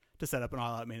match to set up an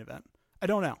All Out main event. I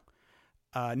don't know.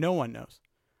 No one knows.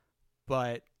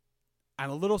 But I'm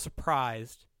a little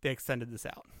surprised they extended this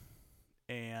out.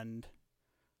 And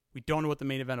we don't know what the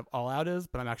main event of All Out is,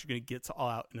 but I'm actually going to get to All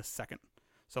Out in a second.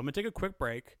 So I'm going to take a quick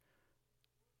break,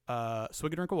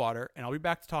 swig a drink of water, and I'll be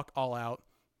back to talk All Out.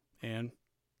 And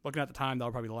looking at the time,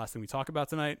 that'll probably be the last thing we talk about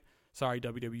tonight. Sorry,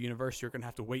 WWE Universe, you're going to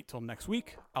have to wait till next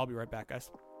week. I'll be right back, guys.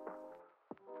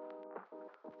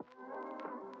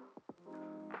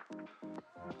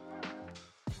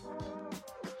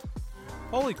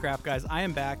 Holy crap, guys, I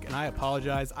am back, and I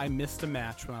apologize. I missed a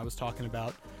match when I was talking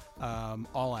about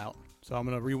All Out. So I'm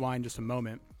going to rewind just a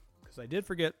moment, because I did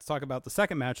forget to talk about the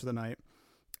second match of the night,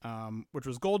 which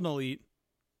was Golden Elite,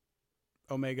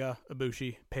 Omega,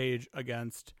 Ibushi, Page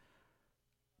against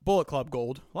Bullet Club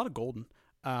Gold. A lot of golden.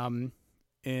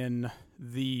 In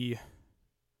the...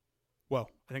 Well,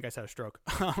 I think I said a stroke.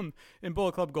 In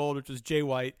Bullet Club Gold, which was Jay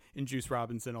White and Juice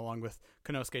Robinson, along with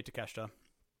Konosuke Takeshita.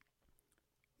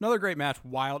 Another great match,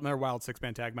 another wild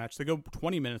six-man tag match. They go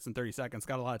 20 minutes and 30 seconds,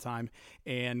 got a lot of time.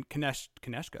 And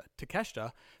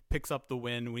Takeshita picks up the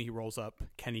win when he rolls up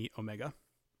Kenny Omega.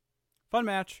 Fun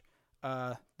match.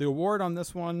 The award on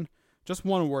this one, just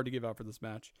one award to give out for this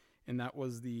match, and that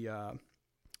was the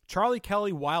Charlie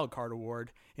Kelly Wildcard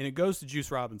Award, and it goes to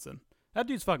Juice Robinson. That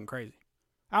dude's fucking crazy.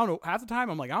 I don't know. Half the time,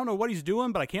 I'm like, I don't know what he's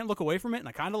doing, but I can't look away from it, and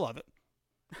I kind of love it.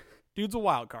 Dude's a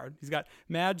wild card. He's got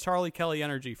mad Charlie Kelly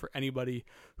energy for anybody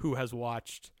who has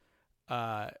watched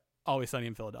Always Sunny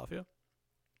in Philadelphia.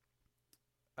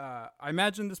 I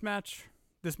imagine this match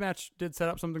did set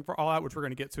up something for All Out, which we're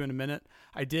going to get to in a minute.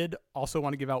 I did also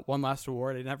want to give out one last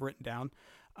award I didn't have written down,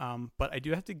 but I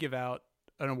do have to give out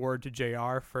an award to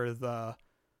JR for the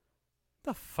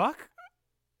fuck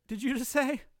did you just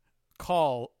say?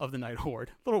 Call of the Night Award.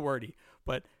 A little wordy,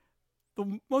 but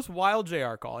the most wild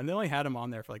JR call, and they only had him on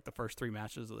there for like the first 3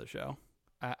 matches of the show.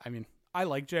 I mean, I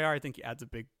like JR. I think he adds a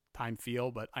big time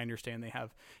feel, but I understand they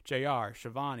have JR,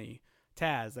 Shivani,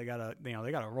 Taz. They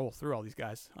gotta roll through all these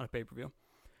guys on a pay-per-view.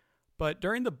 But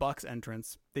during the Bucks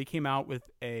entrance, they came out with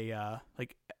a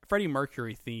like Freddie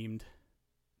Mercury themed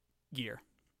gear.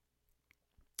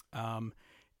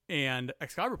 And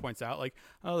Excalibur points out, like,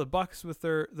 oh, the Bucks with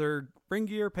their ring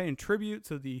gear paying tribute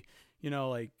to the,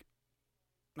 like,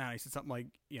 I don't know, he said something like,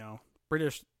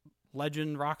 British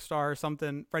legend, rock star or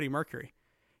something, Freddie Mercury.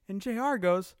 And JR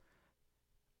goes,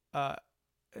 and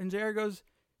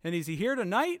is he here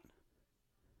tonight?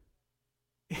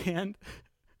 And,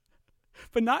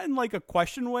 but not in like a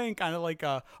question way, and kind of like,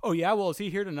 oh yeah, well, is he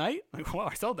here tonight? Like, well,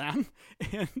 I still down.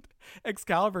 And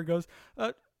Excalibur goes,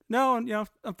 no,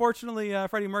 unfortunately,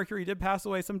 Freddie Mercury did pass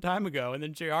away some time ago. And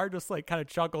then JR just like kind of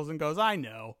chuckles and goes, I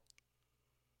know.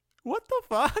 What the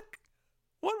fuck?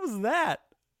 What was that?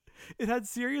 It had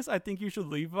serious I think you should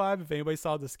leave vibe. If anybody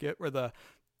saw the skit where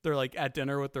they're like at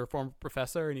dinner with their former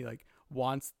professor, and he like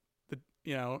wants the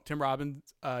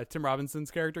Tim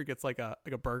Robinson's character gets like a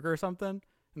burger or something,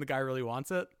 and the guy really wants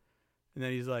it, and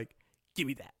then he's like, give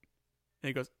me that. And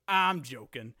he goes, I'm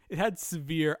joking. It had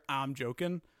severe I'm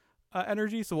joking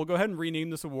energy, so we'll go ahead and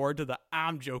rename this award to the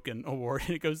I'm Joking Award,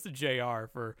 and it goes to JR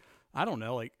for, I don't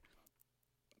know, like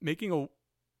making a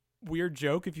weird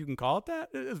joke, if you can call it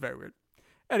that. It is very weird.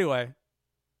 Anyway,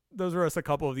 those were just a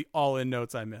couple of the all-in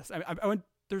notes I missed. I went,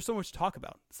 there's so much to talk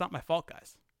about. It's not my fault,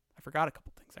 guys. I forgot a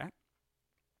couple things, all right?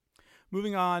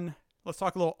 Moving on, let's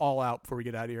talk a little All Out before we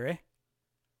get out of here, eh?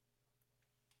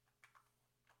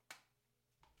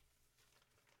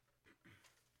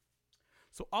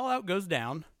 So All Out goes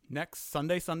down next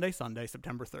Sunday,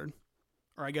 September 3rd.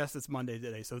 Or I guess it's Monday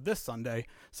today. So this Sunday,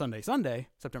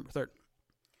 September 3rd.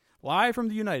 Live from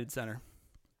the United Center.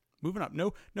 Moving up.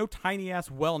 No tiny-ass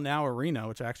Well Now Arena,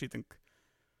 which I actually think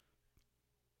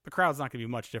the crowd's not going to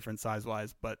be much different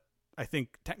size-wise, but I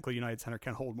think technically United Center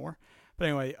can hold more. But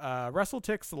anyway,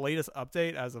 WrestleTix, the latest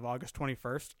update as of August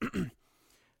 21st,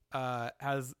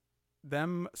 has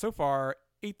them so far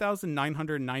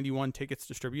 8,991 tickets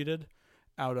distributed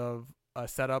out of a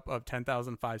setup of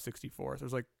 10,564. So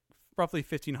there's like roughly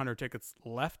 1,500 tickets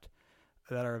left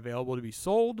that are available to be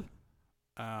sold.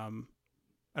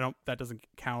 That doesn't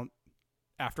count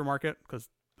aftermarket because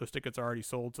those tickets are already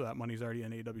sold, so that money's already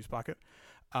in AEW's pocket.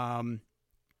 And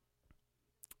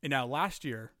now last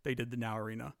year they did the Now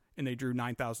Arena and they drew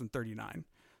 9,039.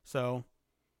 So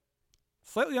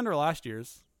slightly under last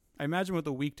year's. I imagine with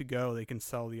a week to go, they can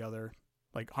sell the other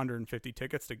like 150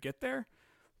 tickets to get there,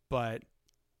 but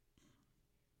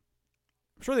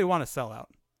I'm sure they want to sell out.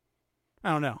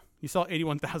 I don't know. You sell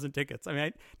 81,000 tickets. I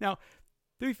mean, now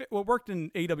what worked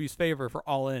in AEW's favor for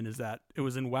All In is that it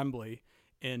was in Wembley,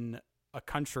 in a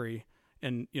country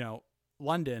in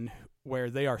London, where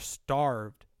they are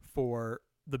starved for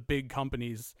the big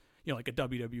companies, like a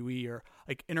WWE or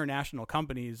like international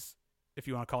companies. If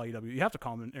you want to call AEW, you have to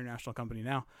call them an international company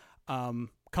now.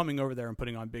 Coming over there and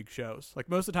putting on big shows. Like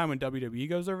most of the time when WWE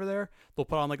goes over there, they'll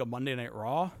put on like a Monday Night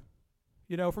Raw,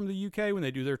 from the UK when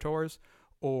they do their tours,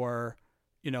 or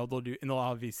they'll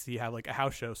obviously have like a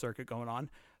house show circuit going on.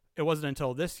 It wasn't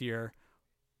until this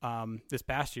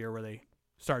past year, where they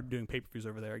started doing pay-per-views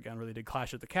over there again, where they did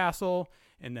Clash at the Castle,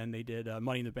 and then they did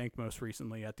Money in the Bank most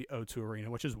recently at the O2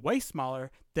 Arena, which is way smaller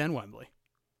than Wembley.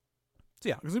 So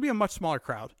yeah, it's going to be a much smaller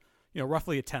crowd,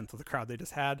 roughly a tenth of the crowd they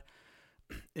just had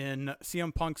in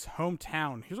CM Punk's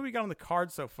hometown. Here's what we got on the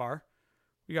card so far.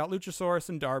 We got Luchasaurus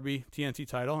and Darby, TNT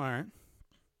title. All right.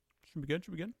 Should be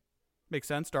good. Makes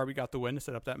sense. Darby got the win to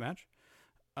set up that match.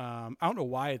 I don't know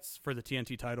why it's for the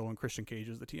TNT title and Christian Cage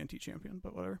is the TNT champion,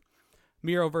 but whatever.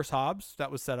 Miro versus Hobbs, that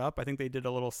was set up. I think they did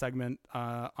a little segment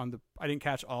I didn't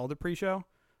catch all the pre-show.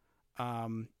 But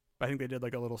I think they did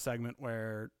like a little segment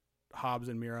where Hobbs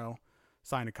and Miro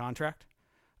signed a contract.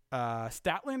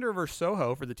 Statlander versus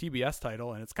Soho for the TBS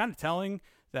title, and it's kind of telling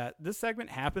that this segment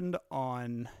happened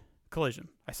on Collision.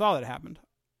 I saw that it happened.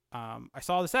 I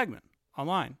saw the segment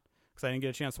online because I didn't get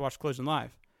a chance to watch Collision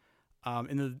live.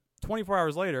 In the 24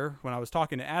 hours later, when I was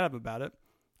talking to Adam about it,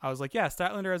 I was like, yeah,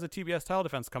 Statlander has a TBS title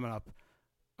defense coming up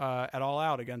at All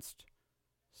Out against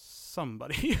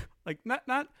somebody. Like,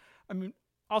 I mean,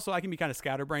 also I can be kind of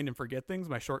scatterbrained and forget things.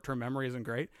 My short-term memory isn't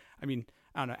great. I mean,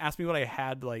 I don't know. Ask me what I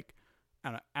had, like, I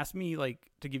don't know. Ask me,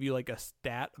 like, to give you, like, a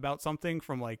stat about something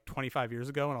from, like, 25 years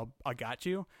ago, and I got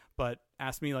you. But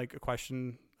ask me, like, a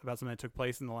question about something that took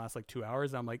place in the last, like, 2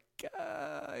 hours, and I'm like,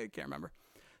 I can't remember.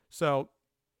 So,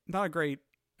 not a great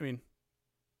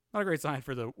sign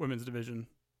for the women's division.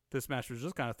 This match was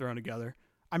just kind of thrown together.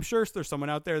 I'm sure there's someone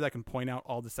out there that can point out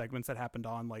all the segments that happened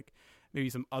on, like, maybe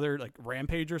some other, like,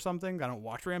 Rampage or something. I don't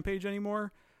watch Rampage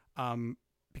anymore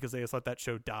because they just let that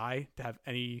show die to have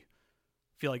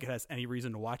feel like it has any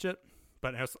reason to watch it.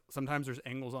 But sometimes there's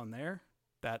angles on there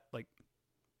that, like,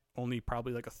 only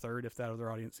probably like a third, if that, of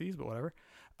their audience sees, but whatever.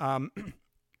 And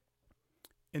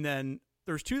then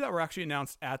there's two that were actually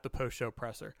announced at the post-show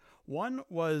presser. One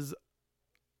was,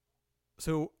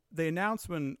 so they announced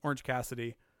when Orange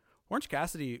Cassidy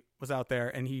was out there,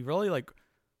 and he really, like,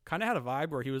 kind of had a vibe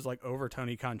where he was, like, over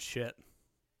Tony Khan's shit.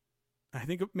 I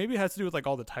think maybe it has to do with, like,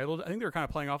 all the titles. I think they were kind of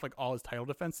playing off, like, all his title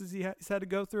defenses he's had to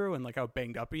go through and, like, how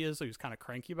banged up he is. So he was kind of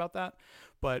cranky about that.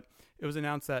 But it was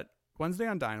announced that Wednesday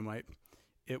on Dynamite,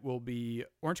 it will be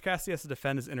Orange Cassidy has to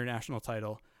defend his international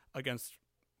title against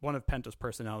one of Penta's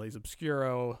personalities,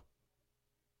 Obscuro,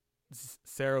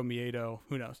 Cero Miedo,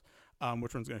 who knows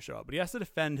which one's going to show up. But he has to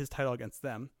defend his title against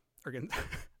them, or against,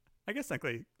 I guess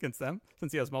technically against them,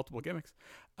 since he has multiple gimmicks.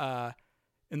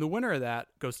 And the winner of that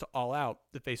goes to All Out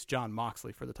to face Jon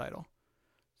Moxley for the title.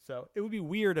 So it would be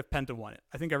weird if Penta won it.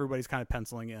 I think everybody's kind of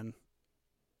penciling in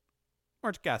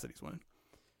Orange Cassidy's winning.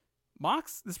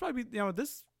 This probably be,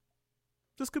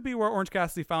 this could be where Orange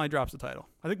Cassidy finally drops the title.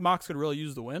 I think Mox could really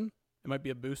use the win. It might be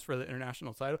a boost for the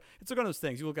international title. It's like one of those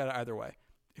things. You look at it either way.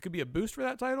 It could be a boost for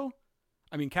that title.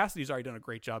 I mean, Cassidy's already done a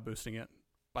great job boosting it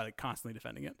by, like, constantly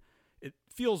defending it. It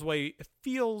feels,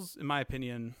 in my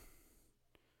opinion,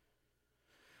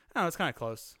 I don't know, it's kind of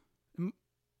close. I'm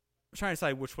trying to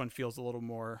decide which one feels a little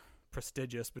more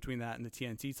prestigious between that and the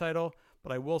TNT title.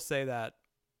 But I will say that,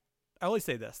 I always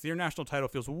say this, the international title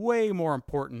feels way more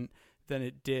important than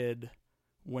it did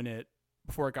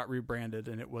before it got rebranded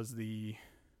and it was the,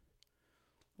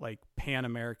 like,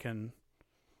 Pan-American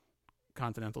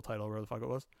Continental title, whatever the fuck it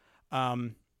was.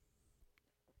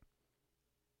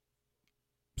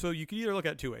 So you could either look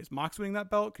at it two ways. Mox winning that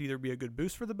belt could either be a good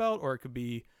boost for the belt, or it could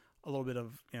be a little bit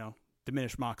of,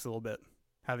 diminish Mox a little bit,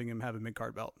 having him have a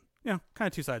mid-card belt. Kind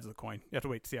of two sides of the coin. You have to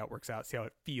wait to see how it works out, see how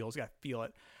it feels. You got to feel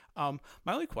it. My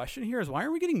only question here is, why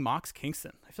aren't we getting Mox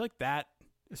Kingston? I feel like that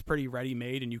is pretty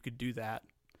ready-made, and you could do that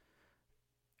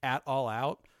at All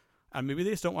Out. Maybe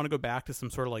they just don't want to go back to some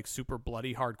sort of, like, super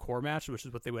bloody hardcore match, which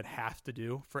is what they would have to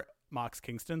do for Mox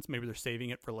Kingston. So maybe they're saving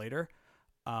it for later.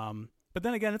 But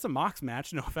then again, it's a Mox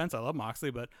match. No offense, I love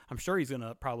Moxley, but I'm sure he's going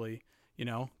to probably,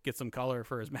 get some color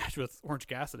for his match with Orange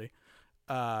Cassidy.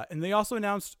 And they also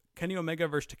announced Kenny Omega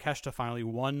versus Takeshita finally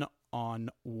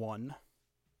 1-on-1.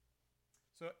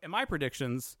 So in my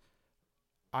predictions,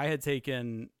 I had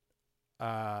taken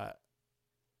the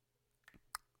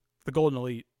Golden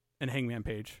Elite and Hangman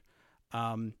Page.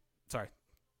 Sorry,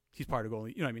 he's part of Golden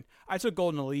Elite. You know what I mean? I took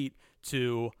Golden Elite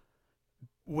to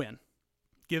win,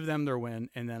 give them their win,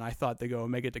 and then I thought they go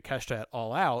Omega Takeshita at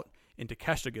All Out, and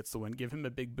Takeshita gets the win, give him a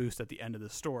big boost at the end of the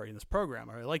story in this program.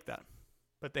 I really like that.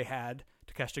 But they had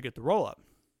Takeshita get the roll-up.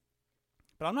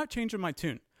 But I'm not changing my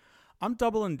tune. I'm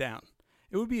doubling down.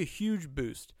 It would be a huge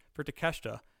boost for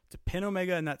Takeshita to pin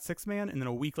Omega in that six-man and then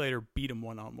a week later beat him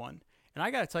one-on-one. And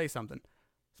I got to tell you something.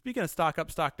 Speaking of stock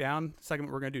up, stock down,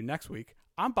 segment we're going to do next week,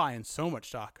 I'm buying so much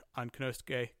stock on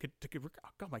Konosuke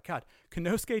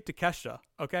Takeshita,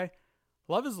 okay?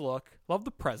 Love his look, love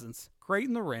the presence, great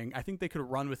in the ring. I think they could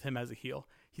run with him as a heel.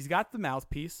 He's got the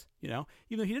mouthpiece, even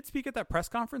though he did speak at that press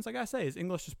conference, I gotta say, his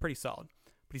English is pretty solid.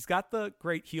 But he's got the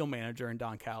great heel manager in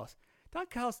Don Callis. Don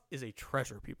Callis is a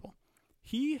treasure, people.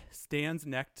 He stands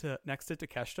next to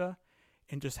Takeshita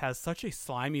and just has such a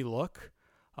slimy look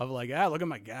of like, look at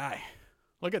my guy.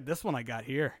 Look at this one I got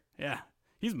here. Yeah,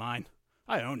 he's mine.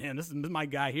 I own him. This is my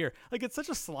guy here. Like, it's such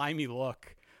a slimy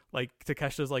look. Like,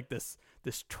 Takeshita's like this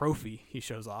trophy he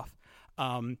shows off.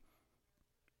 But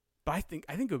I think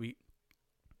it would be,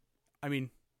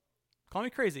 call me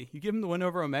crazy. You give him the win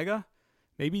over Omega,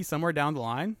 maybe somewhere down the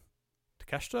line,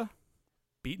 Takeshita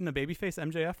beating a babyface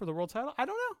MJF for the world title. I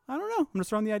don't know. I'm just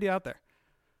throwing the idea out there.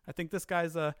 I think this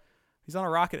guy's he's on a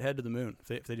rocket head to the moon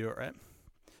if they do it right.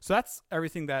 So that's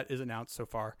everything that is announced so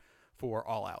far for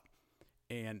All Out.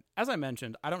 And as I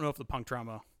mentioned, I don't know if the Punk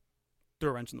drama threw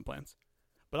a wrench in the plans.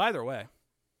 But either way,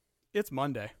 it's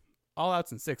Monday. All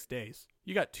Out's in 6 days.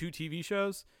 You got 2 TV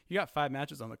shows. You got 5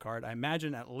 matches on the card. I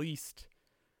imagine at least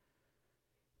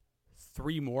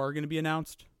 3 more are going to be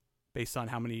announced based on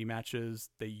how many matches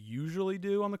they usually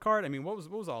do on the card. I mean, what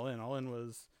was All In? All In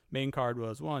was, main card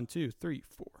was 1, 2, 3,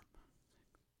 4.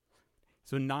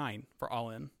 So 9 for All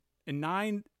In. And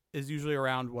 9 is usually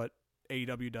around what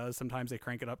AEW does. Sometimes they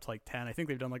crank it up to like 10. I think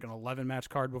they've done like an 11 match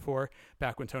card before,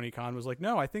 back when Tony Khan was like,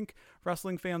 no, I think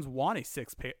wrestling fans want a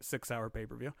 6-hour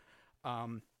pay-per-view.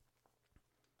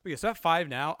 But yeah, so at 5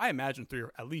 now, I imagine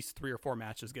at least 3 or 4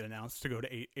 matches get announced to go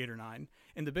to 8 or 9.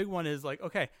 And the big one is like,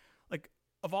 okay, like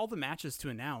of all the matches to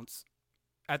announce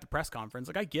at the press conference,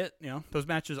 like I get, those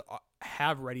matches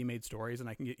have ready-made stories and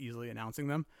I can get easily announcing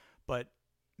them. But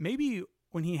maybe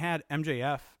when he had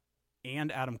MJF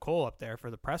and Adam Cole up there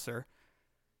for the presser,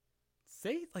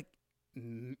 say like,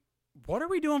 what are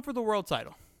we doing for the world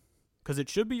title? Because it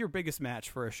should be your biggest match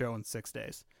for a show in 6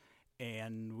 days.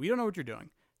 And we don't know what you're doing.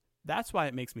 That's why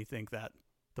it makes me think that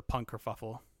the Punk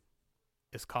kerfuffle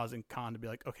is causing Khan to be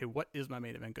like, okay, what is my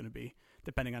main event going to be,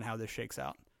 depending on how this shakes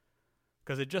out?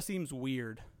 Because it just seems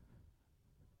weird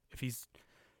if he's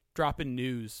dropping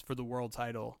news for the world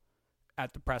title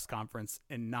at the press conference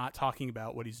and not talking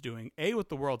about what he's doing, A, with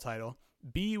the world title,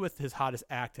 B, with his hottest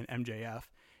act in MJF,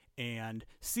 and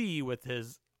C, with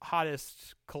his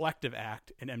hottest collective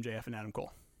act in MJF and Adam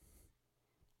Cole.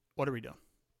 What are we doing?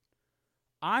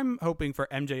 I'm hoping for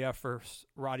MJF versus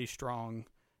Roddy Strong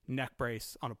neck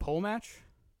brace on a pole match,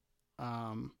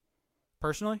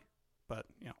 personally. But,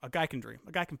 a guy can dream.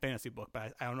 A guy can fantasy book,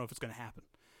 but I don't know if it's going to happen.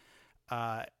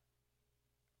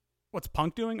 What's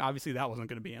Punk doing? Obviously, that wasn't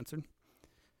going to be answered.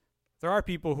 There are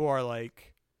people who are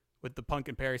like, with the Punk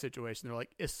and Perry situation, they're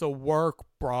like, it's a work,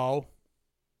 bro.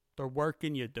 They're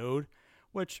working you, dude.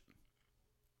 Which,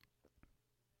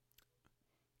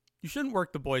 you shouldn't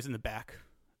work the boys in the back,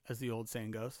 as the old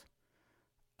saying goes.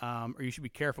 Or you should be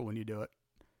careful when you do it.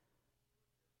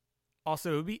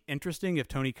 Also, it would be interesting if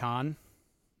Tony Khan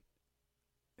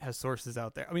has sources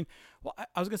out there. I mean, well,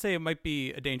 I was going to say it might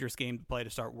be a dangerous game to play to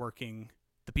start working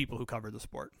the people who cover the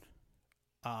sport.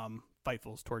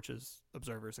 Fightfuls, Torches,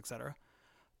 Observers, etc.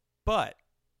 But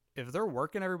if they're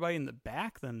working everybody in the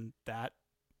back, then that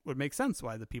would make sense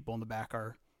why the people in the back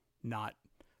are not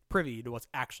privy to what's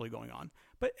actually going on.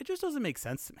 But it just doesn't make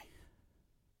sense to me.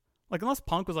 Like, unless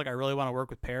Punk was like, I really want to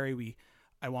work with Perry,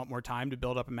 I want more time to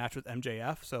build up a match with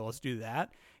MJF, so let's do that.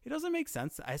 It doesn't make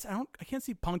sense. I can't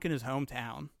see Punk in his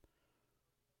hometown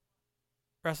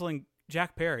wrestling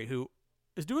Jack Perry, who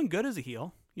is doing good as a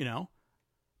heel,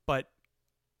 but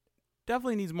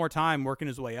definitely needs more time working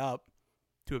his way up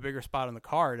to a bigger spot on the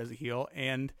card as a heel.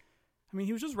 And I mean,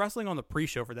 he was just wrestling on the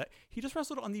pre-show for that. He just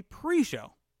wrestled on the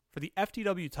pre-show for the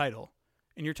FTW title.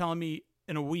 And you're telling me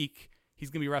in a week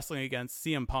he's going to be wrestling against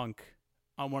CM Punk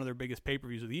on one of their biggest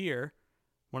pay-per-views of the year,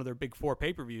 one of their big 4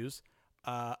 pay-per-views,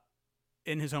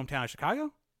 in his hometown of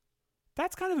Chicago?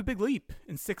 That's kind of a big leap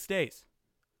in 6 days.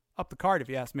 Up the card, if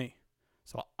you ask me.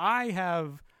 So I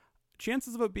have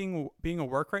chances of it being a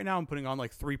work right now. I'm putting on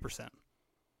like 3%.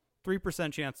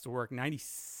 3% chance to work,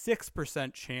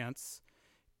 96% chance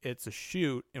it's a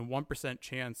shoot, and 1%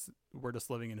 chance we're just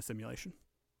living in a simulation.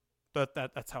 But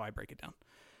that's how I break it down.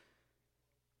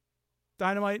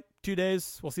 Dynamite, 2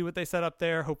 days. We'll see what they set up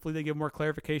there. Hopefully they give more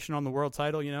clarification on the world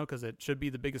title, because it should be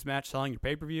the biggest match selling your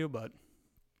pay-per-view. But,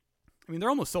 I mean, they're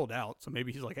almost sold out. So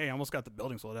maybe he's like, hey, I almost got the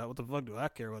building sold out. What the fuck do I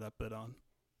care what I put on?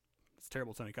 It's a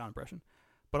terrible Tony Khan impression.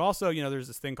 But also, there's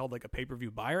this thing called like a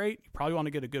pay-per-view buy rate. You probably want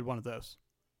to get a good one of those.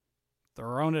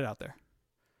 Throwing it out there.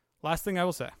 Last thing I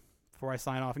will say before I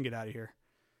sign off and get out of here.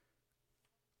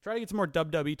 Try to get some more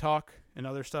WWE talk and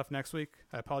other stuff next week.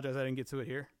 I apologize I didn't get to it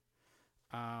here.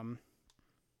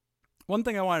 One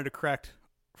thing I wanted to correct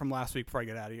from last week before I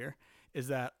get out of here is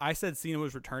that I said Cena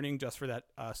was returning just for that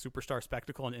superstar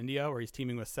spectacle in India where he's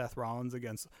teaming with Seth Rollins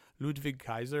against Ludwig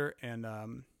Kaiser and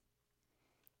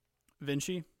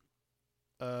Vinci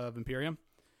of Imperium.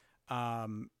 But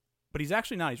he's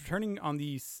actually not. He's returning on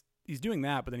these. He's doing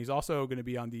that, but then he's also going to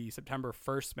be on the September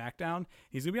 1st SmackDown.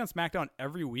 He's going to be on SmackDown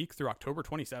every week through October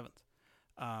 27th.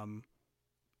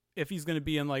 If he's going to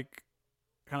be in like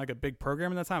kind of like a big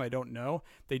program in that time, I don't know.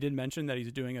 They did mention that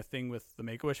he's doing a thing with the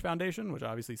Make-A-Wish Foundation, which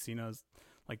obviously Cena's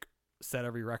like set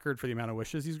every record for the amount of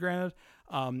wishes he's granted,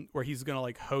 where he's going to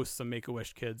like host some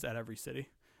Make-A-Wish kids at every city,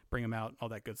 bring them out, all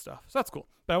that good stuff. So that's cool.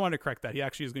 But I wanted to correct that. He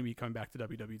actually is going to be coming back to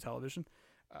WWE television.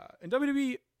 And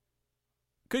WWE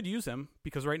could use him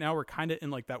because right now we're kind of in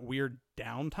like that weird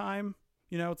downtime.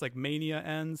 It's like Mania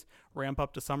ends, ramp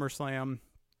up to SummerSlam.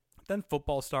 then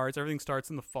football starts. Everything starts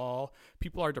in the fall.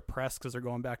 People are depressed because they're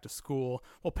going back to school.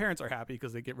 Well, parents are happy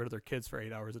because they get rid of their kids for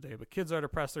 8 hours a day, but kids are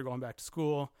depressed. They're going back to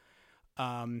school.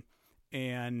 And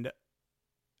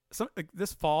like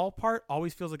this fall part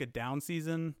always feels like a down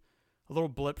season, a little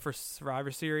blip for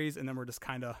Survivor Series, and then we're just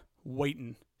kind of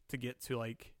waiting to get to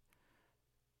like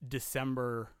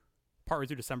December, partway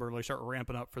through December, really start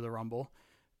ramping up for the Rumble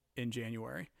in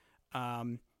January.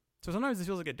 So sometimes it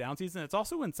feels like a down season. It's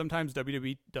also when sometimes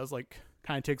WWE does like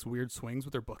kind of takes weird swings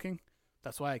with their booking.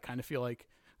 That's why I kind of feel like,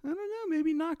 I don't know,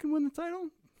 maybe Knock can win the title.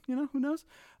 You know, who knows?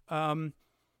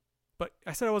 But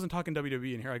I said I wasn't talking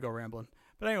WWE, and here I go rambling.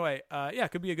 But anyway, yeah,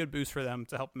 it could be a good boost for them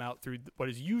to help them out through what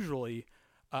is usually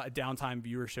a downtime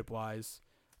viewership-wise,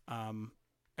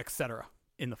 etc.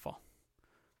 in the fall.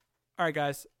 All right,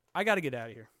 guys, I got to get out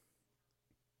of here.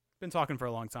 Been talking for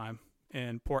a long time,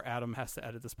 and poor Adam has to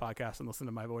edit this podcast and listen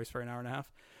to my voice for an hour and a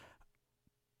half.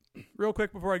 Real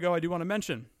quick before I go, I do want to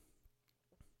mention,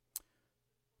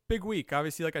 big week,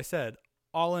 obviously, like I said,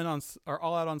 all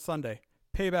out on Sunday,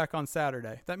 Payback on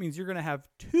Saturday. That means you're going to have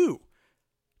two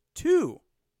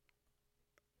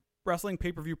wrestling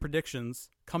pay-per-view predictions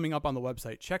coming up on the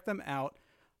website. Check them out.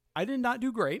 I did not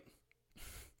do great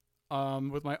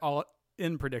with my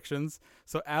all-in predictions,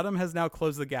 so Adam has now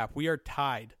closed the gap. We are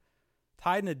tied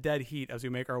in a dead heat as we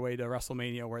make our way to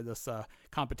WrestleMania, where this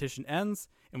competition ends.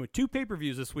 And with 2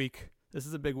 pay-per-views this week, this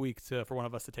is a big week for one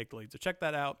of us to take the lead. So check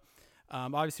that out.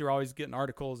 Obviously, we're always getting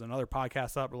articles and other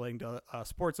podcasts up relating to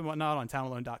sports and whatnot on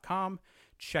townalone.com.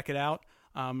 Check it out.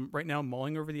 Right now, I'm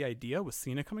mulling over the idea with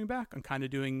Cena coming back. I'm kind of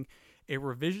doing a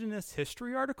revisionist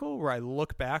history article where I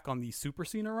look back on the Super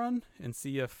Cena run and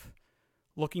see if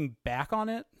looking back on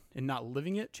it and not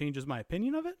living it changes my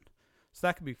opinion of it. So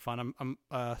that could be fun. I'm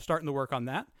starting to work on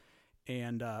that.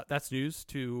 And that's news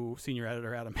to senior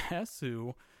editor Adam Hess,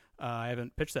 who I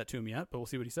haven't pitched that to him yet, but we'll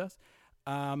see what he says.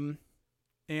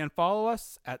 And follow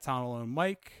us at Town Alone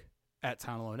Mike, at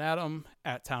Town Alone Adam,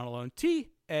 at Town Alone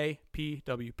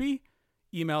TAPWP.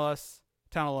 Email us,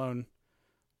 townalone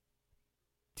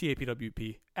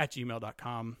TAPWP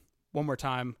 @gmail.com. One more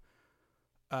time,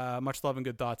 much love and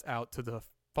good thoughts out to the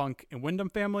Funk and Wyndham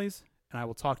families, and I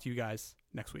will talk to you guys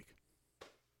next week.